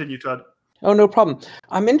 Sorry. Continue, Todd. Oh, no problem.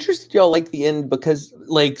 I'm interested y'all like the end because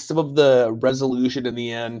like some of the resolution in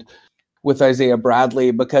the end with Isaiah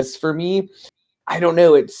Bradley, because for me, I don't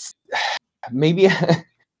know, it's maybe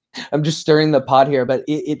I'm just stirring the pot here, but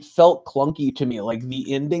it felt clunky to me. Like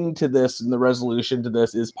the ending to this and the resolution to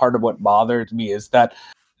this is part of what bothered me, is that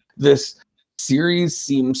this series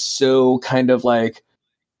seems so kind of like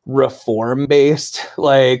reform based,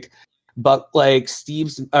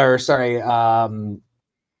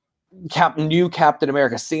 new Captain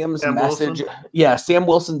America, Sam's message. Wilson? Yeah, Sam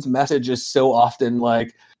Wilson's message is so often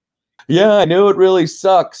like, yeah, I know it really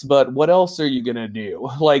sucks, but what else are you gonna do?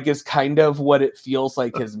 Like, is kind of what it feels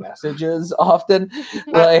like his message is often.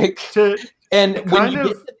 Like, and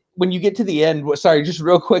when you get to the end, sorry, just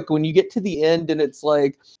real quick, when you get to the end and it's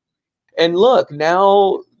like, and look,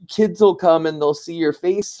 now kids will come and they'll see your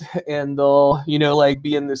face and they'll, like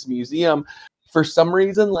be in this museum. For some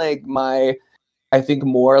reason, like I think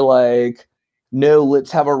more like, no,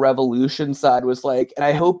 let's have a revolution side was like, and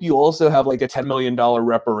I hope you also have like a $10 million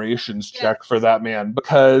reparations check for that man,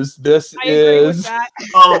 because this is.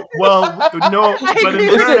 Oh, well, no,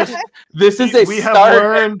 but this is a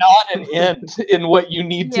start and not an end in what you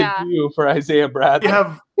need to do for Isaiah Bradley.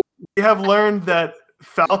 We have learned that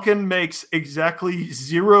Falcon makes exactly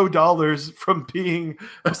 $0 from being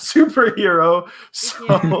a superhero.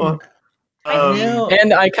 So,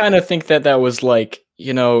 and I kind of think that was like,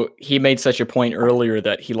 he made such a point earlier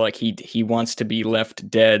that he wants to be left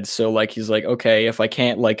dead. So like, he's like, okay, if I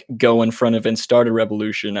can't like go in front of and start a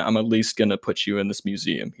revolution, I'm at least going to put you in this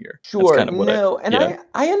museum here. Sure. Kind of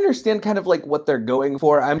I understand kind of like what they're going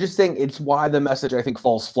for. I'm just saying it's why the message I think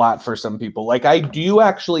falls flat for some people. Like, I do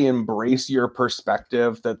actually embrace your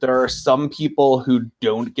perspective that there are some people who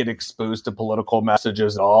don't get exposed to political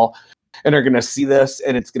messages at all and are going to see this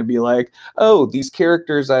and it's going to be like, oh, these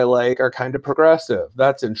characters I like are kind of progressive.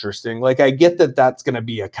 That's interesting. Like, I get that that's going to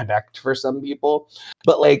be a connect for some people,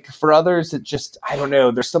 but like for others, it just, I don't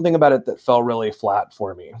know. There's something about it that fell really flat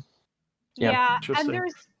for me. Yeah. And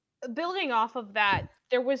there's, building off of that,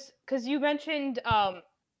 there was, because you mentioned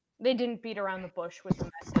they didn't beat around the bush with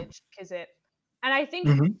the message, and I think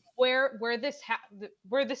where this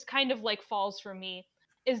kind of like falls for me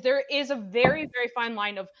is there is a very, very fine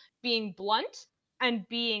line of being blunt and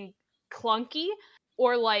being clunky,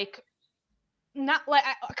 or like not like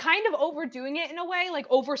kind of overdoing it in a way, like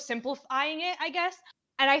oversimplifying it, I guess.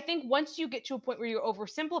 And I think once you get to a point where you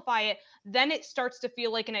oversimplify it, then it starts to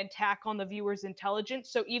feel like an attack on the viewer's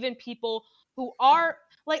intelligence. So even people who are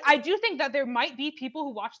like, I do think that there might be people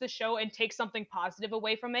who watch the show and take something positive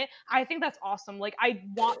away from it. I think that's awesome. Like, I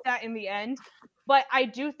want that in the end. But I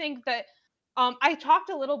do think that I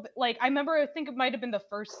talked a little bit, like, I think it might have been the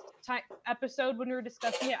first episode when we were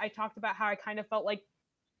discussing it. I talked about how I kind of felt like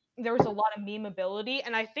there was a lot of memeability.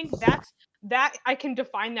 And I think that I can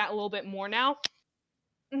define that a little bit more now.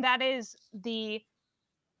 And that is the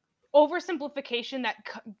oversimplification that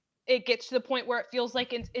it gets to the point where it feels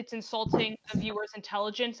like it's insulting the viewer's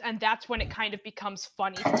intelligence, and that's when it kind of becomes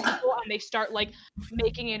funny for people and they start like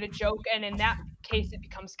making it a joke, and in that case it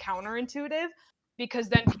becomes counterintuitive because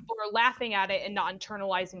then people are laughing at it and not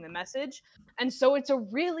internalizing the message. And so it's a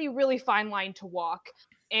really, really fine line to walk,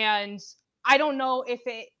 and I don't know if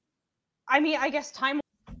I guess time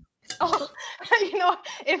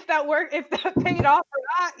if that worked, if that paid off or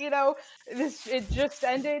not, it just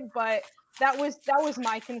ended, but that was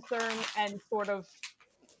my concern and sort of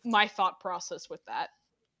my thought process with that.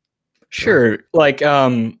 Sure. Like,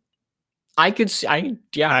 I could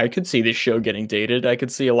see this show getting dated. I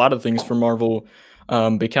could see a lot of things from Marvel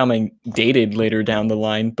becoming dated later down the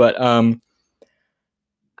line, but I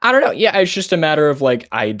don't know. Yeah, it's just a matter of like,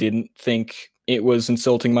 I didn't think it was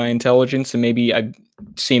insulting my intelligence, and maybe it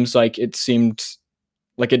seemed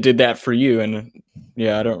like it did that for you. And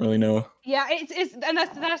yeah, I don't really know. Yeah, it's and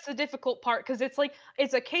that's the difficult part because it's like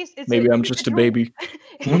it's a case. It's Maybe an I'm just a individual- baby.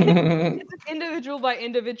 It's an individual by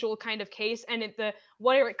individual kind of case, and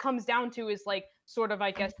whatever it comes down to is like sort of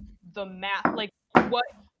I guess the math, like what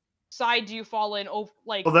side do you fall in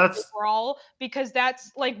like Well, that's overall, because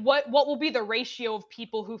that's like what will be the ratio of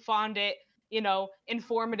people who found it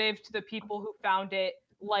informative to the people who found it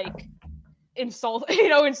like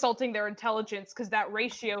insulting their intelligence, because that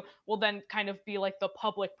ratio will then kind of be like the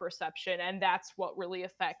public perception, and that's what really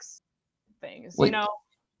affects things. Like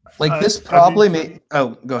this probably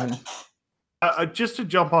oh, go ahead. Just to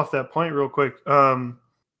jump off that point real quick,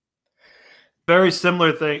 very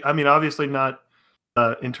similar thing. I mean, obviously not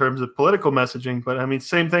in terms of political messaging, but I mean,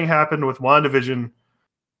 same thing happened with WandaVision,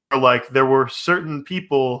 where like there were certain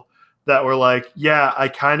people that were like, yeah, I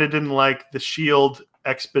kind of didn't like the shield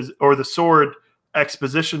or the sword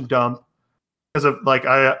exposition dump because of like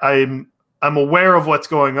I'm aware of what's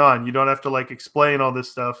going on. You don't have to like explain all this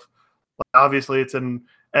stuff. Like, obviously, and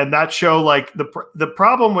that show, like the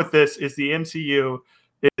problem with this is the MCU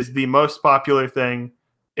is the most popular thing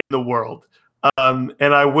in the world, and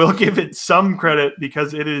I will give it some credit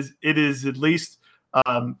because it is at least,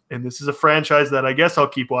 and this is a franchise that I guess I'll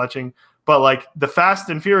keep watching. But like the Fast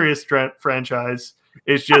and Furious franchise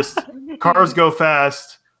is just cars go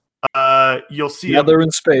fast. You'll see they're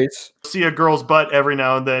in space. See a girl's butt every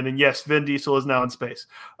now and then, and yes, Vin Diesel is now in space.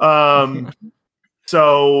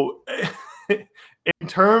 So in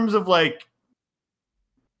terms of like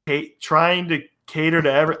trying to cater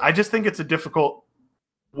to I just think it's a difficult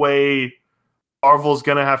way Marvel's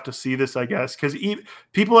gonna have to see this, I guess, because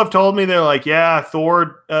people have told me they're like, yeah,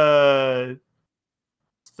 Thor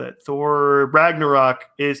Ragnarok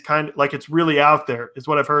is kind of like it's really out there, is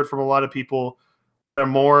what I've heard from a lot of people. They're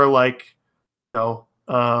more like, the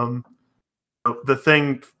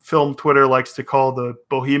thing film Twitter likes to call the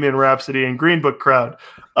Bohemian Rhapsody and Green Book crowd.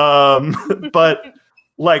 But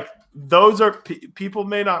like those are people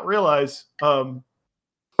may not realize those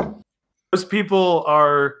people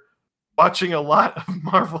are watching a lot of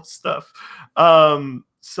Marvel stuff.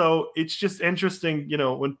 So it's just interesting,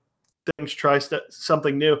 when things try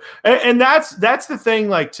something new, and that's the thing.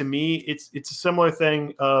 Like to me, it's a similar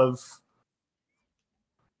thing of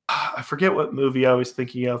I forget what movie I was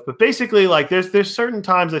thinking of, but basically, like there's certain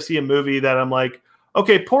times I see a movie that I'm like,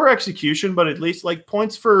 okay, poor execution, but at least like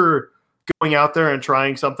points for going out there and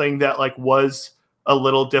trying something that like was a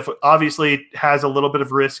little different. Obviously, it has a little bit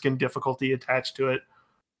of risk and difficulty attached to it.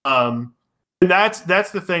 And that's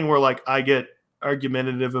the thing where like I get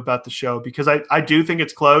argumentative about the show because I do think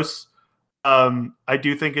it's close. I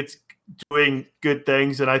do think it's doing good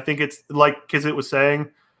things, and I think it's like Kizit was saying,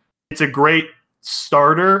 it's a great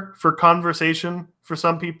starter for conversation for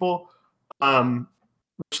some people,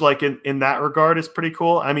 which like in that regard is pretty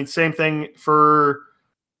cool. I mean, same thing for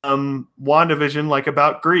WandaVision, like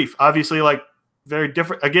about grief. Obviously, like very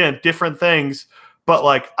different things, but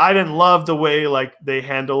like I didn't love the way like they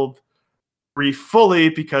handled grief fully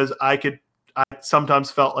because I sometimes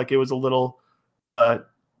felt like it was a little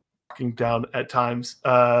down at times,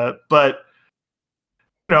 but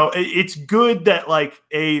it's good that like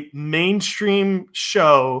a mainstream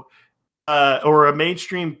show or a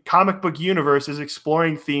mainstream comic book universe is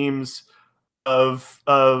exploring themes of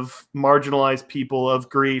marginalized people, of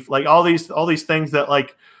grief, like all these things that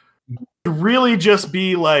like really just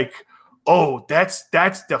be like, oh, that's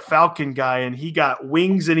the Falcon guy and he got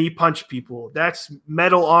wings and he punched people. That's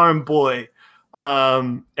Metal Arm Boy.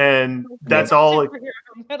 And that's all like,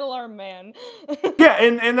 Metal Arm Man. yeah,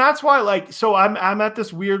 and that's why like so I'm at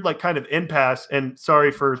this weird like kind of impasse, and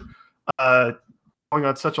sorry for going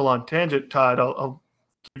on such a long tangent, Todd. I'll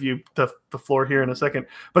give you the floor here in a second.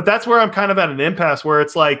 But that's where I'm kind of at an impasse where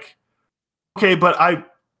it's like, okay, but I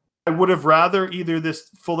would have rather either this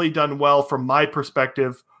fully done well from my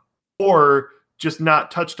perspective or just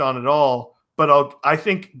not touched on at all. But I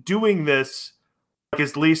think doing this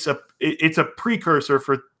is at least it's a precursor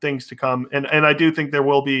for things to come, and I do think there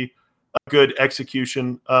will be a good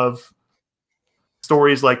execution of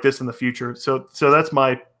stories like this in the future. So that's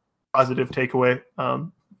my positive takeaway,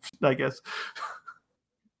 I guess.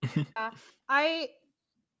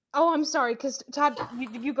 I'm sorry, because Todd,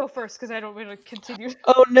 you go first because I don't want to continue.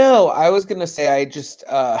 Oh no, I was gonna say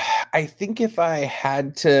I think if I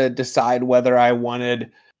had to decide whether I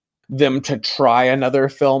wanted them to try another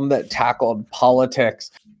film that tackled politics,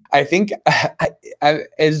 I think,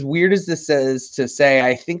 as weird as this is to say,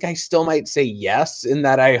 I think I still might say yes, in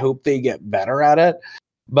that I hope they get better at it,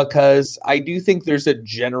 because I do think there's a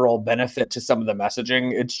general benefit to some of the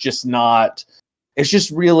messaging. It's just not It's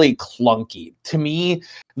just really clunky. To me,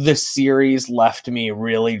 the series left me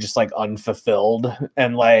really just like unfulfilled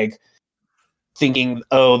and like thinking,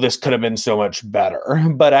 oh, this could have been so much better.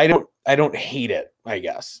 But I don't hate it, I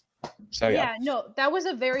guess. So Yeah, no, that was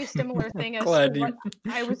a very similar thing as Glad to you what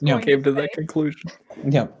I was going came to say. that conclusion.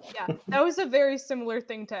 Yeah. Yeah, that was a very similar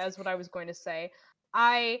thing to as what I was going to say.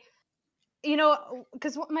 Because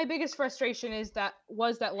my biggest frustration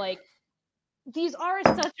was that like these are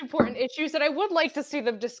such important issues that I would like to see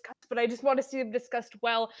them discussed, but I just want to see them discussed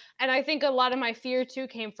well. And I think a lot of my fear too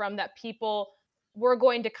came from that people were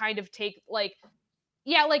going to kind of take like,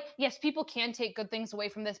 yeah, like yes, people can take good things away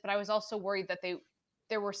from this, but I was also worried that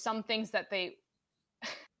there were some things that they.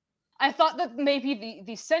 I thought that maybe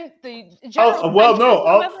the general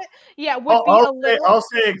I'll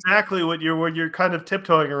say exactly what you're kind of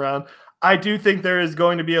tiptoeing around. I do think there is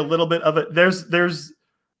going to be a little bit of it. There's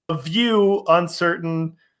a view on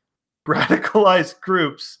certain radicalized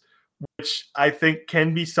groups, which I think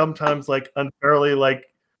can be sometimes like unfairly like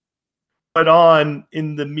put on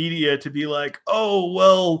in the media to be like, oh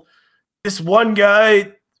well, this one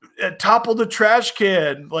guy toppled a trash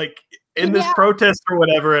can like in this protest or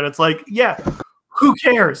whatever, and it's like, yeah, who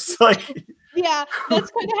cares? Like, yeah,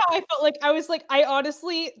 that's kind of how I felt. Like I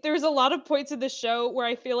honestly, there's a lot of points in the show where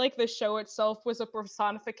I feel like the show itself was a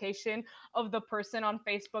personification of the person on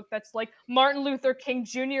Facebook that's like, Martin Luther King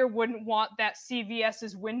Jr. wouldn't want that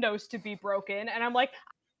CVS's windows to be broken, and I'm like,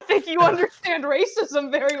 I think you understand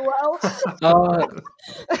racism very well.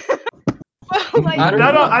 Like,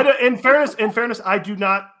 I don't. In fairness, I do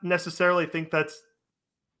not necessarily think that's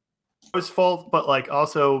his fault, but like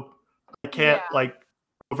also I can't like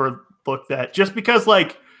overlook that just because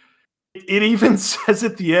like it even says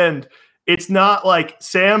at the end, it's not like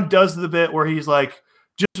Sam does the bit where he's like,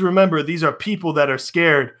 just remember these are people that are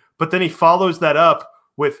scared, but then he follows that up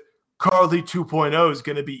with Carly 2.0 is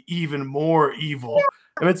going to be even more evil,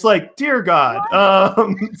 and it's like, dear God.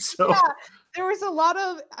 There was a lot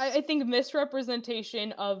of I think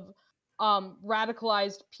misrepresentation of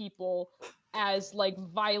radicalized people as like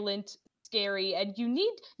violent, scary, and you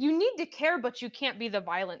need to care, but you can't be the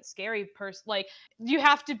violent, scary person. Like you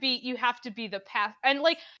have to be the path. And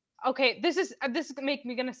like, okay, this is make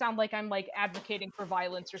me gonna sound like I'm like advocating for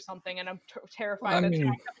violence or something, and I'm terrified.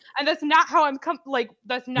 And that's not how I'm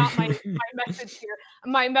that's not my message here.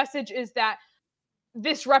 My message is that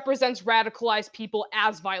this represents radicalized people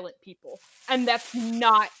as violent people, and that's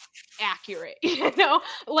not accurate,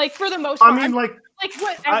 like for the most part. I mean, like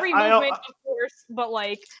what every movement, of course, but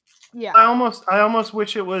like, yeah. I almost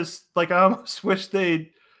wish it was like, I almost wish this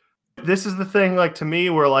is the thing, like to me,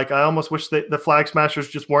 where like I almost wish that the Flag Smashers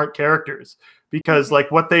just weren't characters, because like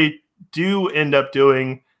what they do end up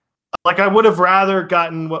doing, like I would have rather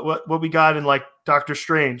gotten what we got in like Doctor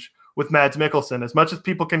Strange with Mads Mikkelsen. As much as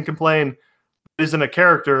people can complain isn't a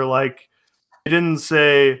character, like they didn't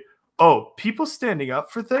say, oh, people standing up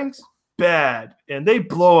for things bad and they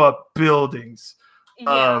blow up buildings.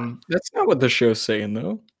 That's not what the show's saying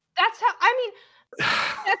though. That's how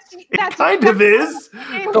that's it kind of is.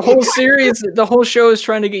 The whole series, the whole show is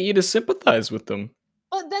trying to get you to sympathize with them.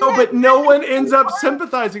 But no one ends up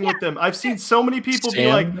sympathizing with them. I've seen so many people be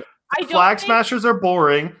like, Flag Smashers are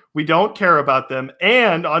boring, we don't care about them,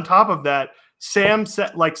 and on top of that, Sam's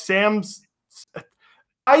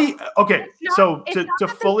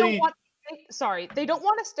sorry, they don't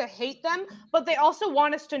want us to hate them, but they also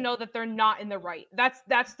want us to know that they're not in the right.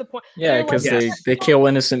 That's the point. Yeah, because they kill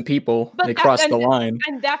innocent people. They cross the line,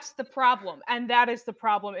 and that's the problem. And that is the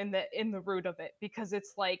problem in the root of it, because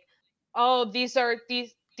it's like, oh, they're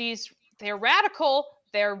radical.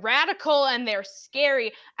 They're radical and they're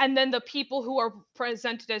scary, and then the people who are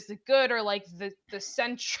presented as the good are like the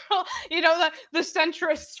central, the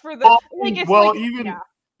centrists for the.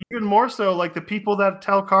 Even more so, like the people that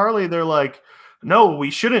tell Carly, they're like, no,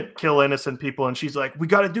 we shouldn't kill innocent people, and she's like, we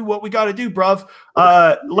got to do what we got to do, bruv.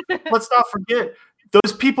 Let's not forget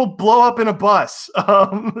those people blow up in a bus.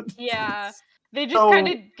 They just kind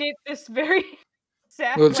of get this very.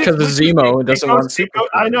 Well, it's because of Zemo. It doesn't want super.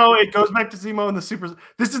 I know, it goes back to Zemo and the super.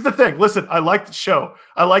 This is the thing. Listen, I like the show.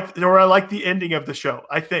 I like the ending of the show,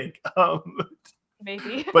 I think.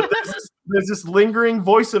 Maybe. But there's this lingering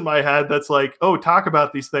voice in my head that's like, oh, talk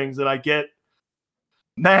about these things, and I get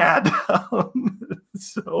mad.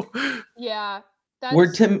 Yeah.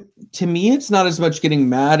 Where to me, it's not as much getting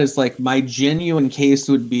mad as like my genuine case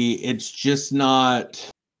would be, it's just not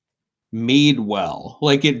made well.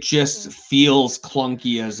 Like it just feels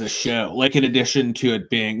clunky as a show, like in addition to it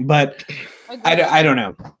being, but I don't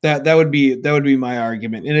know. That would be my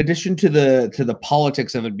argument. In addition to the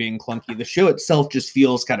politics of it being clunky, the show itself just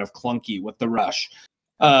feels kind of clunky with the rush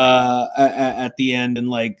at the end, and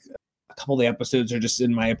like a couple of the episodes are just,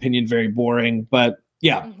 in my opinion, very boring. But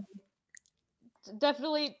yeah,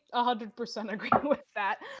 definitely 100% agree with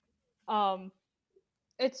that.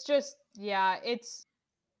 It's just it's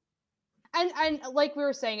and like we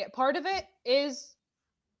were saying, part of it is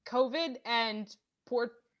COVID and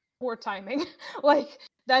poor timing. Like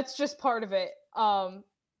that's just part of it.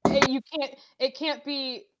 It can't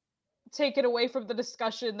be taken away from the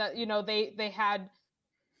discussion that they had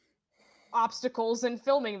obstacles in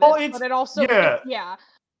filming this, but it also it's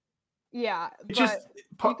just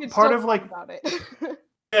part of like about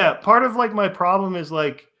it. part of like my problem is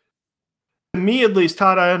like, to me at least,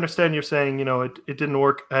 Todd, I understand you're saying it didn't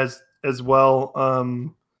work as well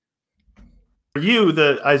for you,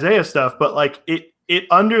 the Isaiah stuff, but like it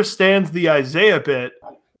understands the Isaiah bit,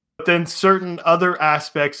 but then certain other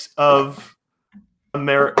aspects of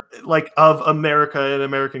America and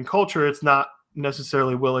American culture, it's not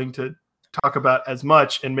necessarily willing to talk about as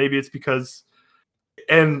much. And maybe it's because,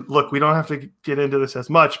 and look, we don't have to get into this as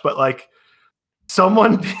much, but like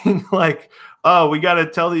someone being like, oh, we got to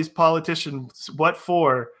tell these politicians what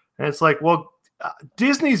for. And it's like, well,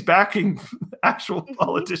 Disney's backing actual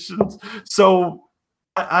politicians. So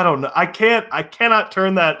I don't know. I cannot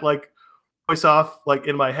turn that like voice off like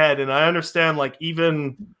in my head. And I understand like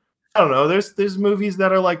even, I don't know, there's movies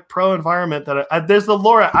that are like pro environment that there's the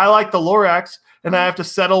Lorax. I like the Lorax, and I have to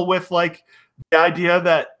settle with like the idea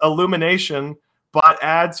that Illumination bought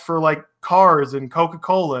ads for like cars and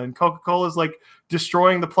Coca-Cola, and Coca-Cola is like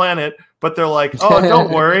destroying the planet, but they're like, oh,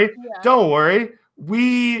 don't worry, don't worry.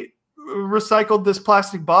 We recycled this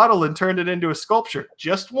plastic bottle and turned it into a sculpture.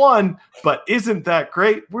 Just one, but isn't that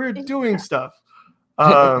great? We're doing stuff.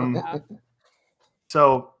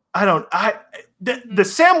 So the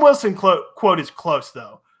Sam Wilson quote is close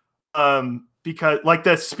though. Because like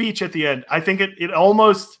the speech at the end, I think it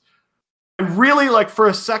almost, really like for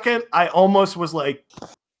a second, I almost was like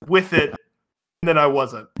with it, and then I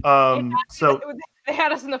wasn't. So they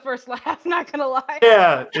had us in the first laugh, not gonna lie.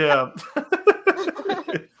 Yeah.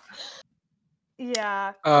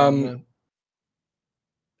 Yeah.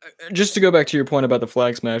 Just to go back to your point about the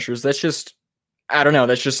Flag Smashers, that's just, I don't know,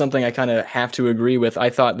 that's just something I kind of have to agree with. I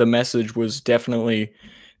thought the message was definitely,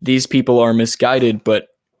 these people are misguided, but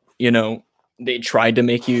they tried to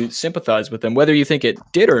make you sympathize with them. Whether you think it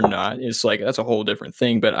did or not, it's like, that's a whole different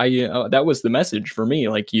thing. But that was the message for me.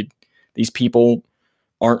 Like these people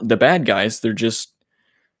aren't the bad guys.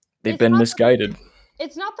 They've been misguided.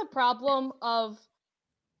 It's not the problem of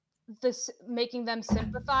this making them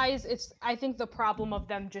sympathize. I think the problem of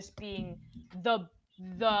them just being the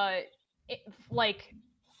like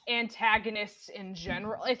antagonists in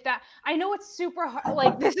general. If that, I know it's super hard,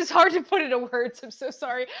 like this is hard to put into words, I'm so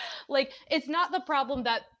sorry. Like it's not the problem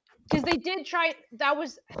that, because they did try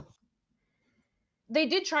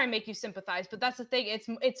and make you sympathize, but that's the thing,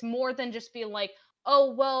 it's more than just being like,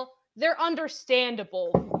 oh well, they're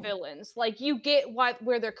understandable villains, like you get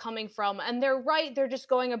where they're coming from, and they're right, they're just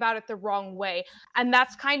going about it the wrong way. And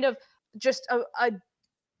that's kind of just a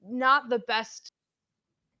not the best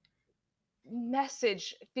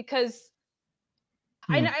message, because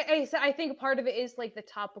I think part of it is like the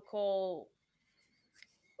topical,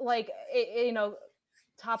 like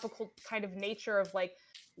topical kind of nature of like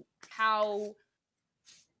how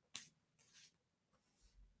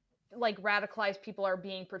like radicalized people are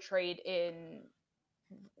being portrayed in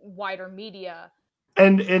wider media.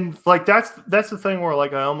 And like that's the thing where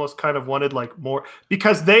like I almost kind of wanted like more,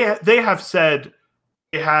 because they have said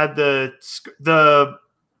they had the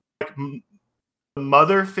like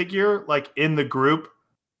mother figure like in the group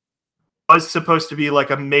was supposed to be like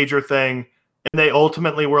a major thing, and they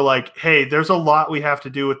ultimately were like, hey, there's a lot we have to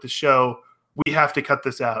do with the show, we have to cut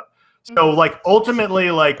this out. So like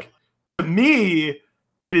ultimately, like to me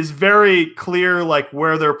it is very clear like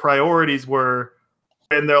where their priorities were,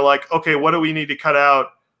 and they're like, okay, what do we need to cut out?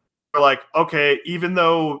 They're like, okay, even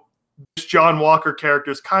though this John Walker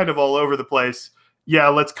character is kind of all over the place, yeah,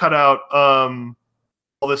 let's cut out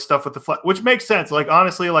all this stuff with the flag, which makes sense. Like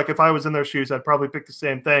honestly, like if I was in their shoes, I'd probably pick the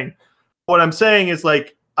same thing. What I'm saying is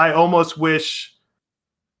like I almost wish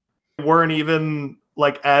they weren't even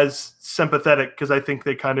like as sympathetic, because I think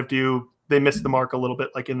they kind of they miss the mark a little bit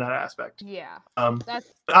like in that aspect. Yeah.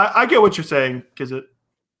 I get what you're saying, because it.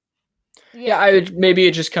 Yeah, maybe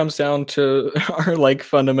it just comes down to our like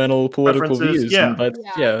fundamental political views. Yeah, and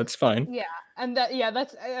that's fine. Yeah, and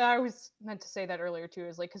that's I was meant to say that earlier too.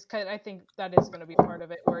 Is like because I think that is going to be part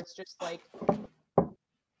of it, where it's just like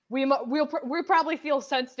we probably feel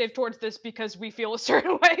sensitive towards this because we feel a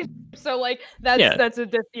certain way. So like that's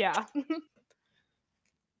yeah.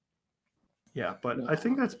 Yeah, but I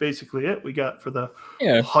think that's basically it we got for the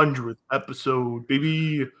 100th episode,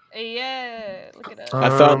 baby. Yeah, look at us. I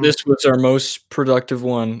thought this was our most productive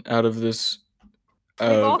one out of this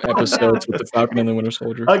episodes with the Falcon and the Winter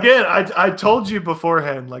Soldier. Again, I told you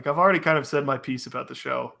beforehand, like I've already kind of said my piece about the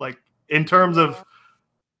show, like in terms of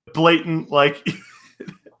blatant like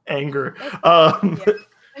anger.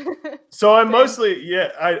 So I'm mostly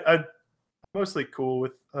I'm mostly cool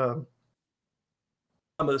with some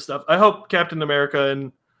of the stuff. I hope Captain America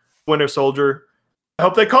and Winter Soldier, I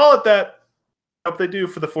hope they call it that. I hope they do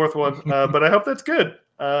for the fourth one. But I hope that's good.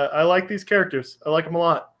 I like these characters. I like them a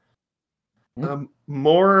lot.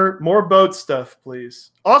 More boat stuff,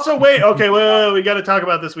 please. Also, wait. Okay, wait, we got to talk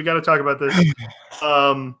about this. Boat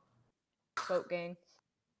gang.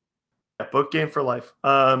 Yeah, boat game for life.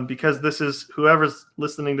 Because this is whoever's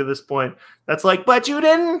listening to this point. That's like, but you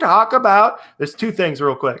didn't talk about. There's two things,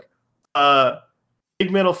 real quick.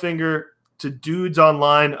 Big middle finger to dudes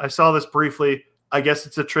online. I saw this briefly. I guess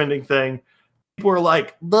it's a trending thing. People were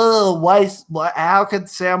like, how could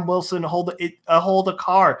Sam Wilson hold a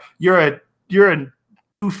car? You're a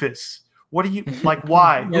doofus. What do you like?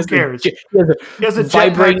 Why? Who cares? He has a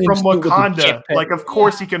jetpack from Wakanda. Like, of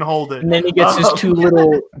course he can hold it. And then he gets his two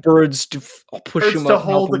little birds to push him up to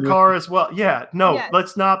hold the car as well. Yeah, no,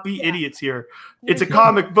 let's not be idiots here. It's a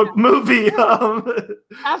comic book movie. Have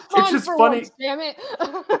fun, it's just funny. Once, damn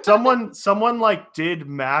it. someone like did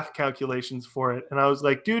math calculations for it, and I was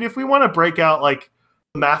like, dude, if we want to break out like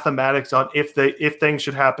mathematics on if things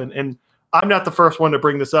should happen, and I'm not the first one to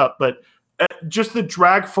bring this up, but just the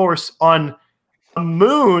drag force on a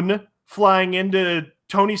moon flying into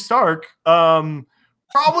Tony Stark,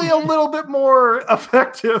 probably a little bit more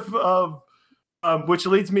effective. Which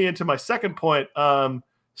leads me into my second point.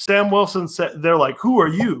 Sam Wilson said, they're like, who are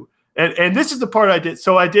you? And this is the part I did.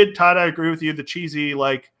 So I did, Todd, I agree with you. The cheesy,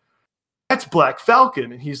 like, that's Black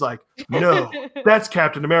Falcon. And he's like, no, that's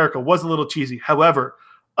Captain America. Was a little cheesy. However,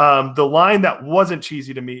 the line that wasn't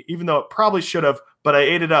cheesy to me, even though it probably should have, but I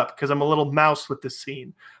ate it up because I'm a little mouse with this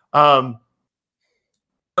scene. They're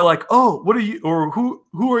like, oh, what are you? Or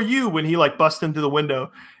who are you? When he like busts into the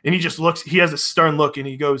window and he just looks, he has a stern look and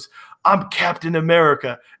he goes, I'm Captain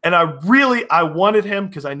America. And I wanted him,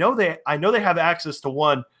 because I know they have access to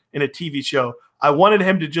one in a TV show. I wanted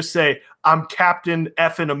him to just say, I'm Captain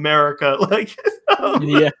effing America. Like,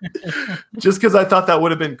 just because I thought that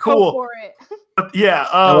would have been cool. Go for it. But, yeah.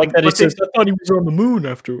 I like that he says, I thought he was on the moon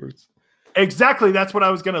afterwards. Exactly. That's what I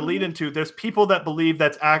was going to lead into. There's people that believe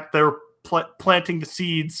they're planting the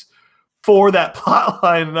seeds for that plot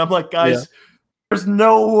line. And I'm like, guys, there's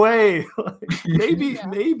no way.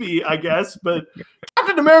 Maybe, I guess. But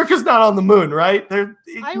Captain America's not on the moon, right? I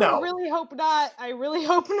really hope not.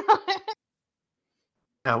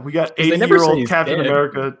 Yeah, we got 80-year-old Captain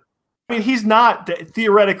America. I mean, he's not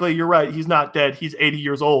theoretically, you're right. He's not dead. He's 80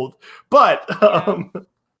 years old. But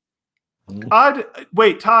Todd,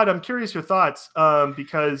 I'm curious your thoughts,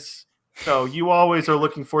 because you always are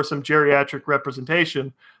looking for some geriatric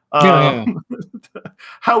representation.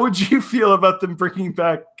 How would you feel about them bringing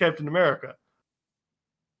back Captain America?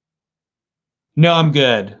 No, I'm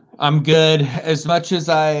good. As much as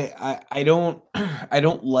I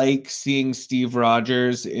don't like seeing Steve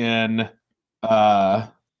Rogers in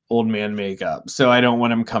old man makeup, so I don't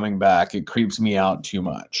want him coming back. It creeps me out too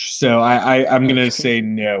much. So I'm gonna say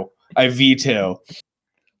no. I veto.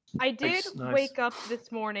 I did wake up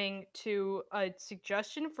this morning to a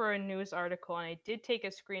suggestion for a news article, and I did take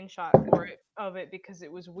a screenshot of it because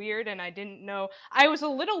it was weird, and I didn't know. I was a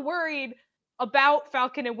little worried about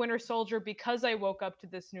Falcon and Winter Soldier because I woke up to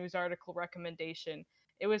this news article recommendation.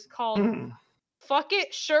 It was called "Fuck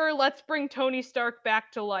It, Sure, Let's Bring Tony Stark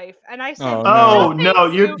Back to Life," and I said, "No,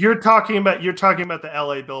 you're talking about the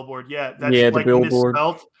LA billboard, that's the billboard.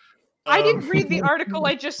 Misspelled." I didn't read the article.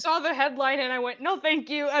 I just saw the headline and I went, no, thank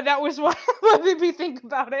you. And that was what made me think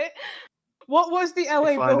about it. What was the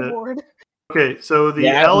LA billboard? Okay, so the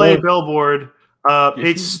LA billboard,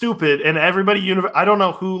 it's stupid. And everybody, I don't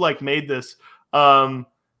know who made this.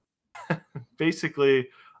 Basically,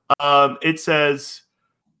 it says,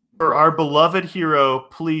 for our beloved hero,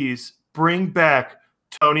 please bring back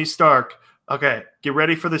Tony Stark. Okay, get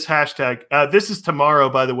ready for this hashtag. This is tomorrow,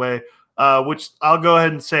 by the way, which I'll go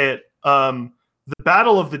ahead and say it. The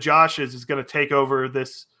Battle of the Joshes is going to take over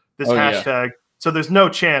this hashtag. So there's no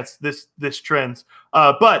chance this trends.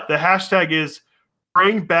 But the hashtag is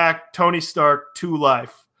bring back Tony Stark to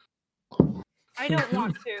life. I don't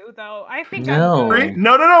want to though. I think No. I'm good.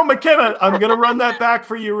 No, McKenna. I'm gonna run that back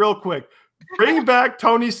for you real quick. Bring back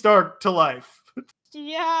Tony Stark to life.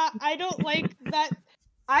 Yeah, I don't like that.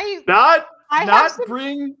 I Not have some,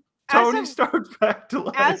 bring as Tony a- Stark back to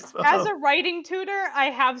life. as a writing tutor, I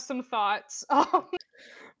have some thoughts. I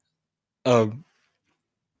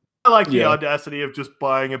like the Yeah. audacity of just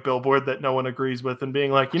buying a billboard that no one agrees with and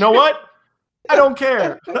being like, you know what? I don't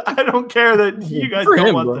care. I don't care that you guys For don't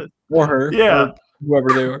him, want bro. this. Or her. Yeah. Or whoever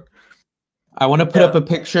they are. I want to put up a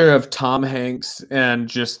picture of Tom Hanks and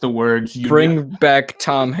just the words. Bring back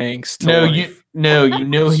Tom Hanks to No, life. you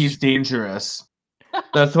know he's dangerous.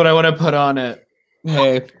 That's what I want to put on it.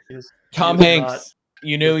 Hey, Tom He's Hanks, not-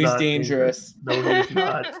 you know he's he's not dangerous. No, he's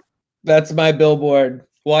not. That's my billboard.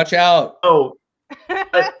 Watch out. Oh,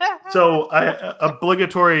 so I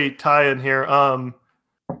obligatory tie-in here.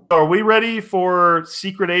 Are we ready for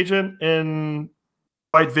Secret Agent and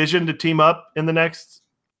White Vision to team up in the next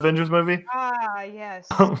Avengers movie? Ah, yes.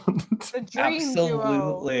 The dream duo.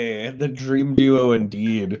 Absolutely. The dream duo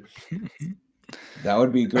indeed. That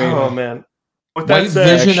would be great. Oh man. With that White said,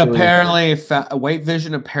 Vision actually- White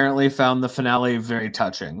Vision apparently found the finale very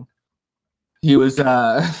touching. He was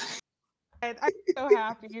I'm so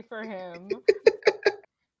happy for him.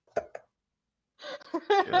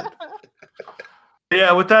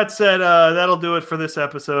 yeah, with that said, that'll do it for this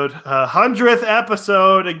episode. 100th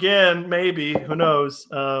episode again, maybe. Who knows?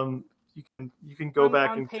 You can go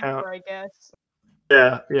back on and paper, count. I guess.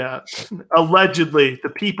 Yeah. Allegedly, the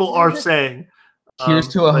people are saying. Here's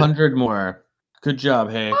to but- 100 more. Good job,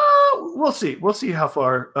 hey. We'll see. We'll see how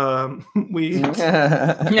far we.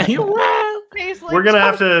 Yeah, We're gonna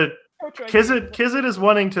have to. Kizit. Kizit is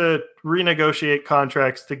wanting to renegotiate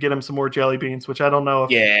contracts to get him some more jelly beans, which I don't know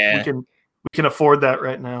if we can afford that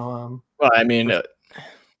right now. Well, I mean,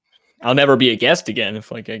 I'll never be a guest again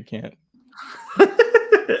if I can't.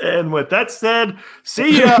 And with that said,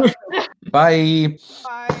 see ya. Bye.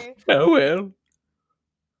 Bye. Oh well.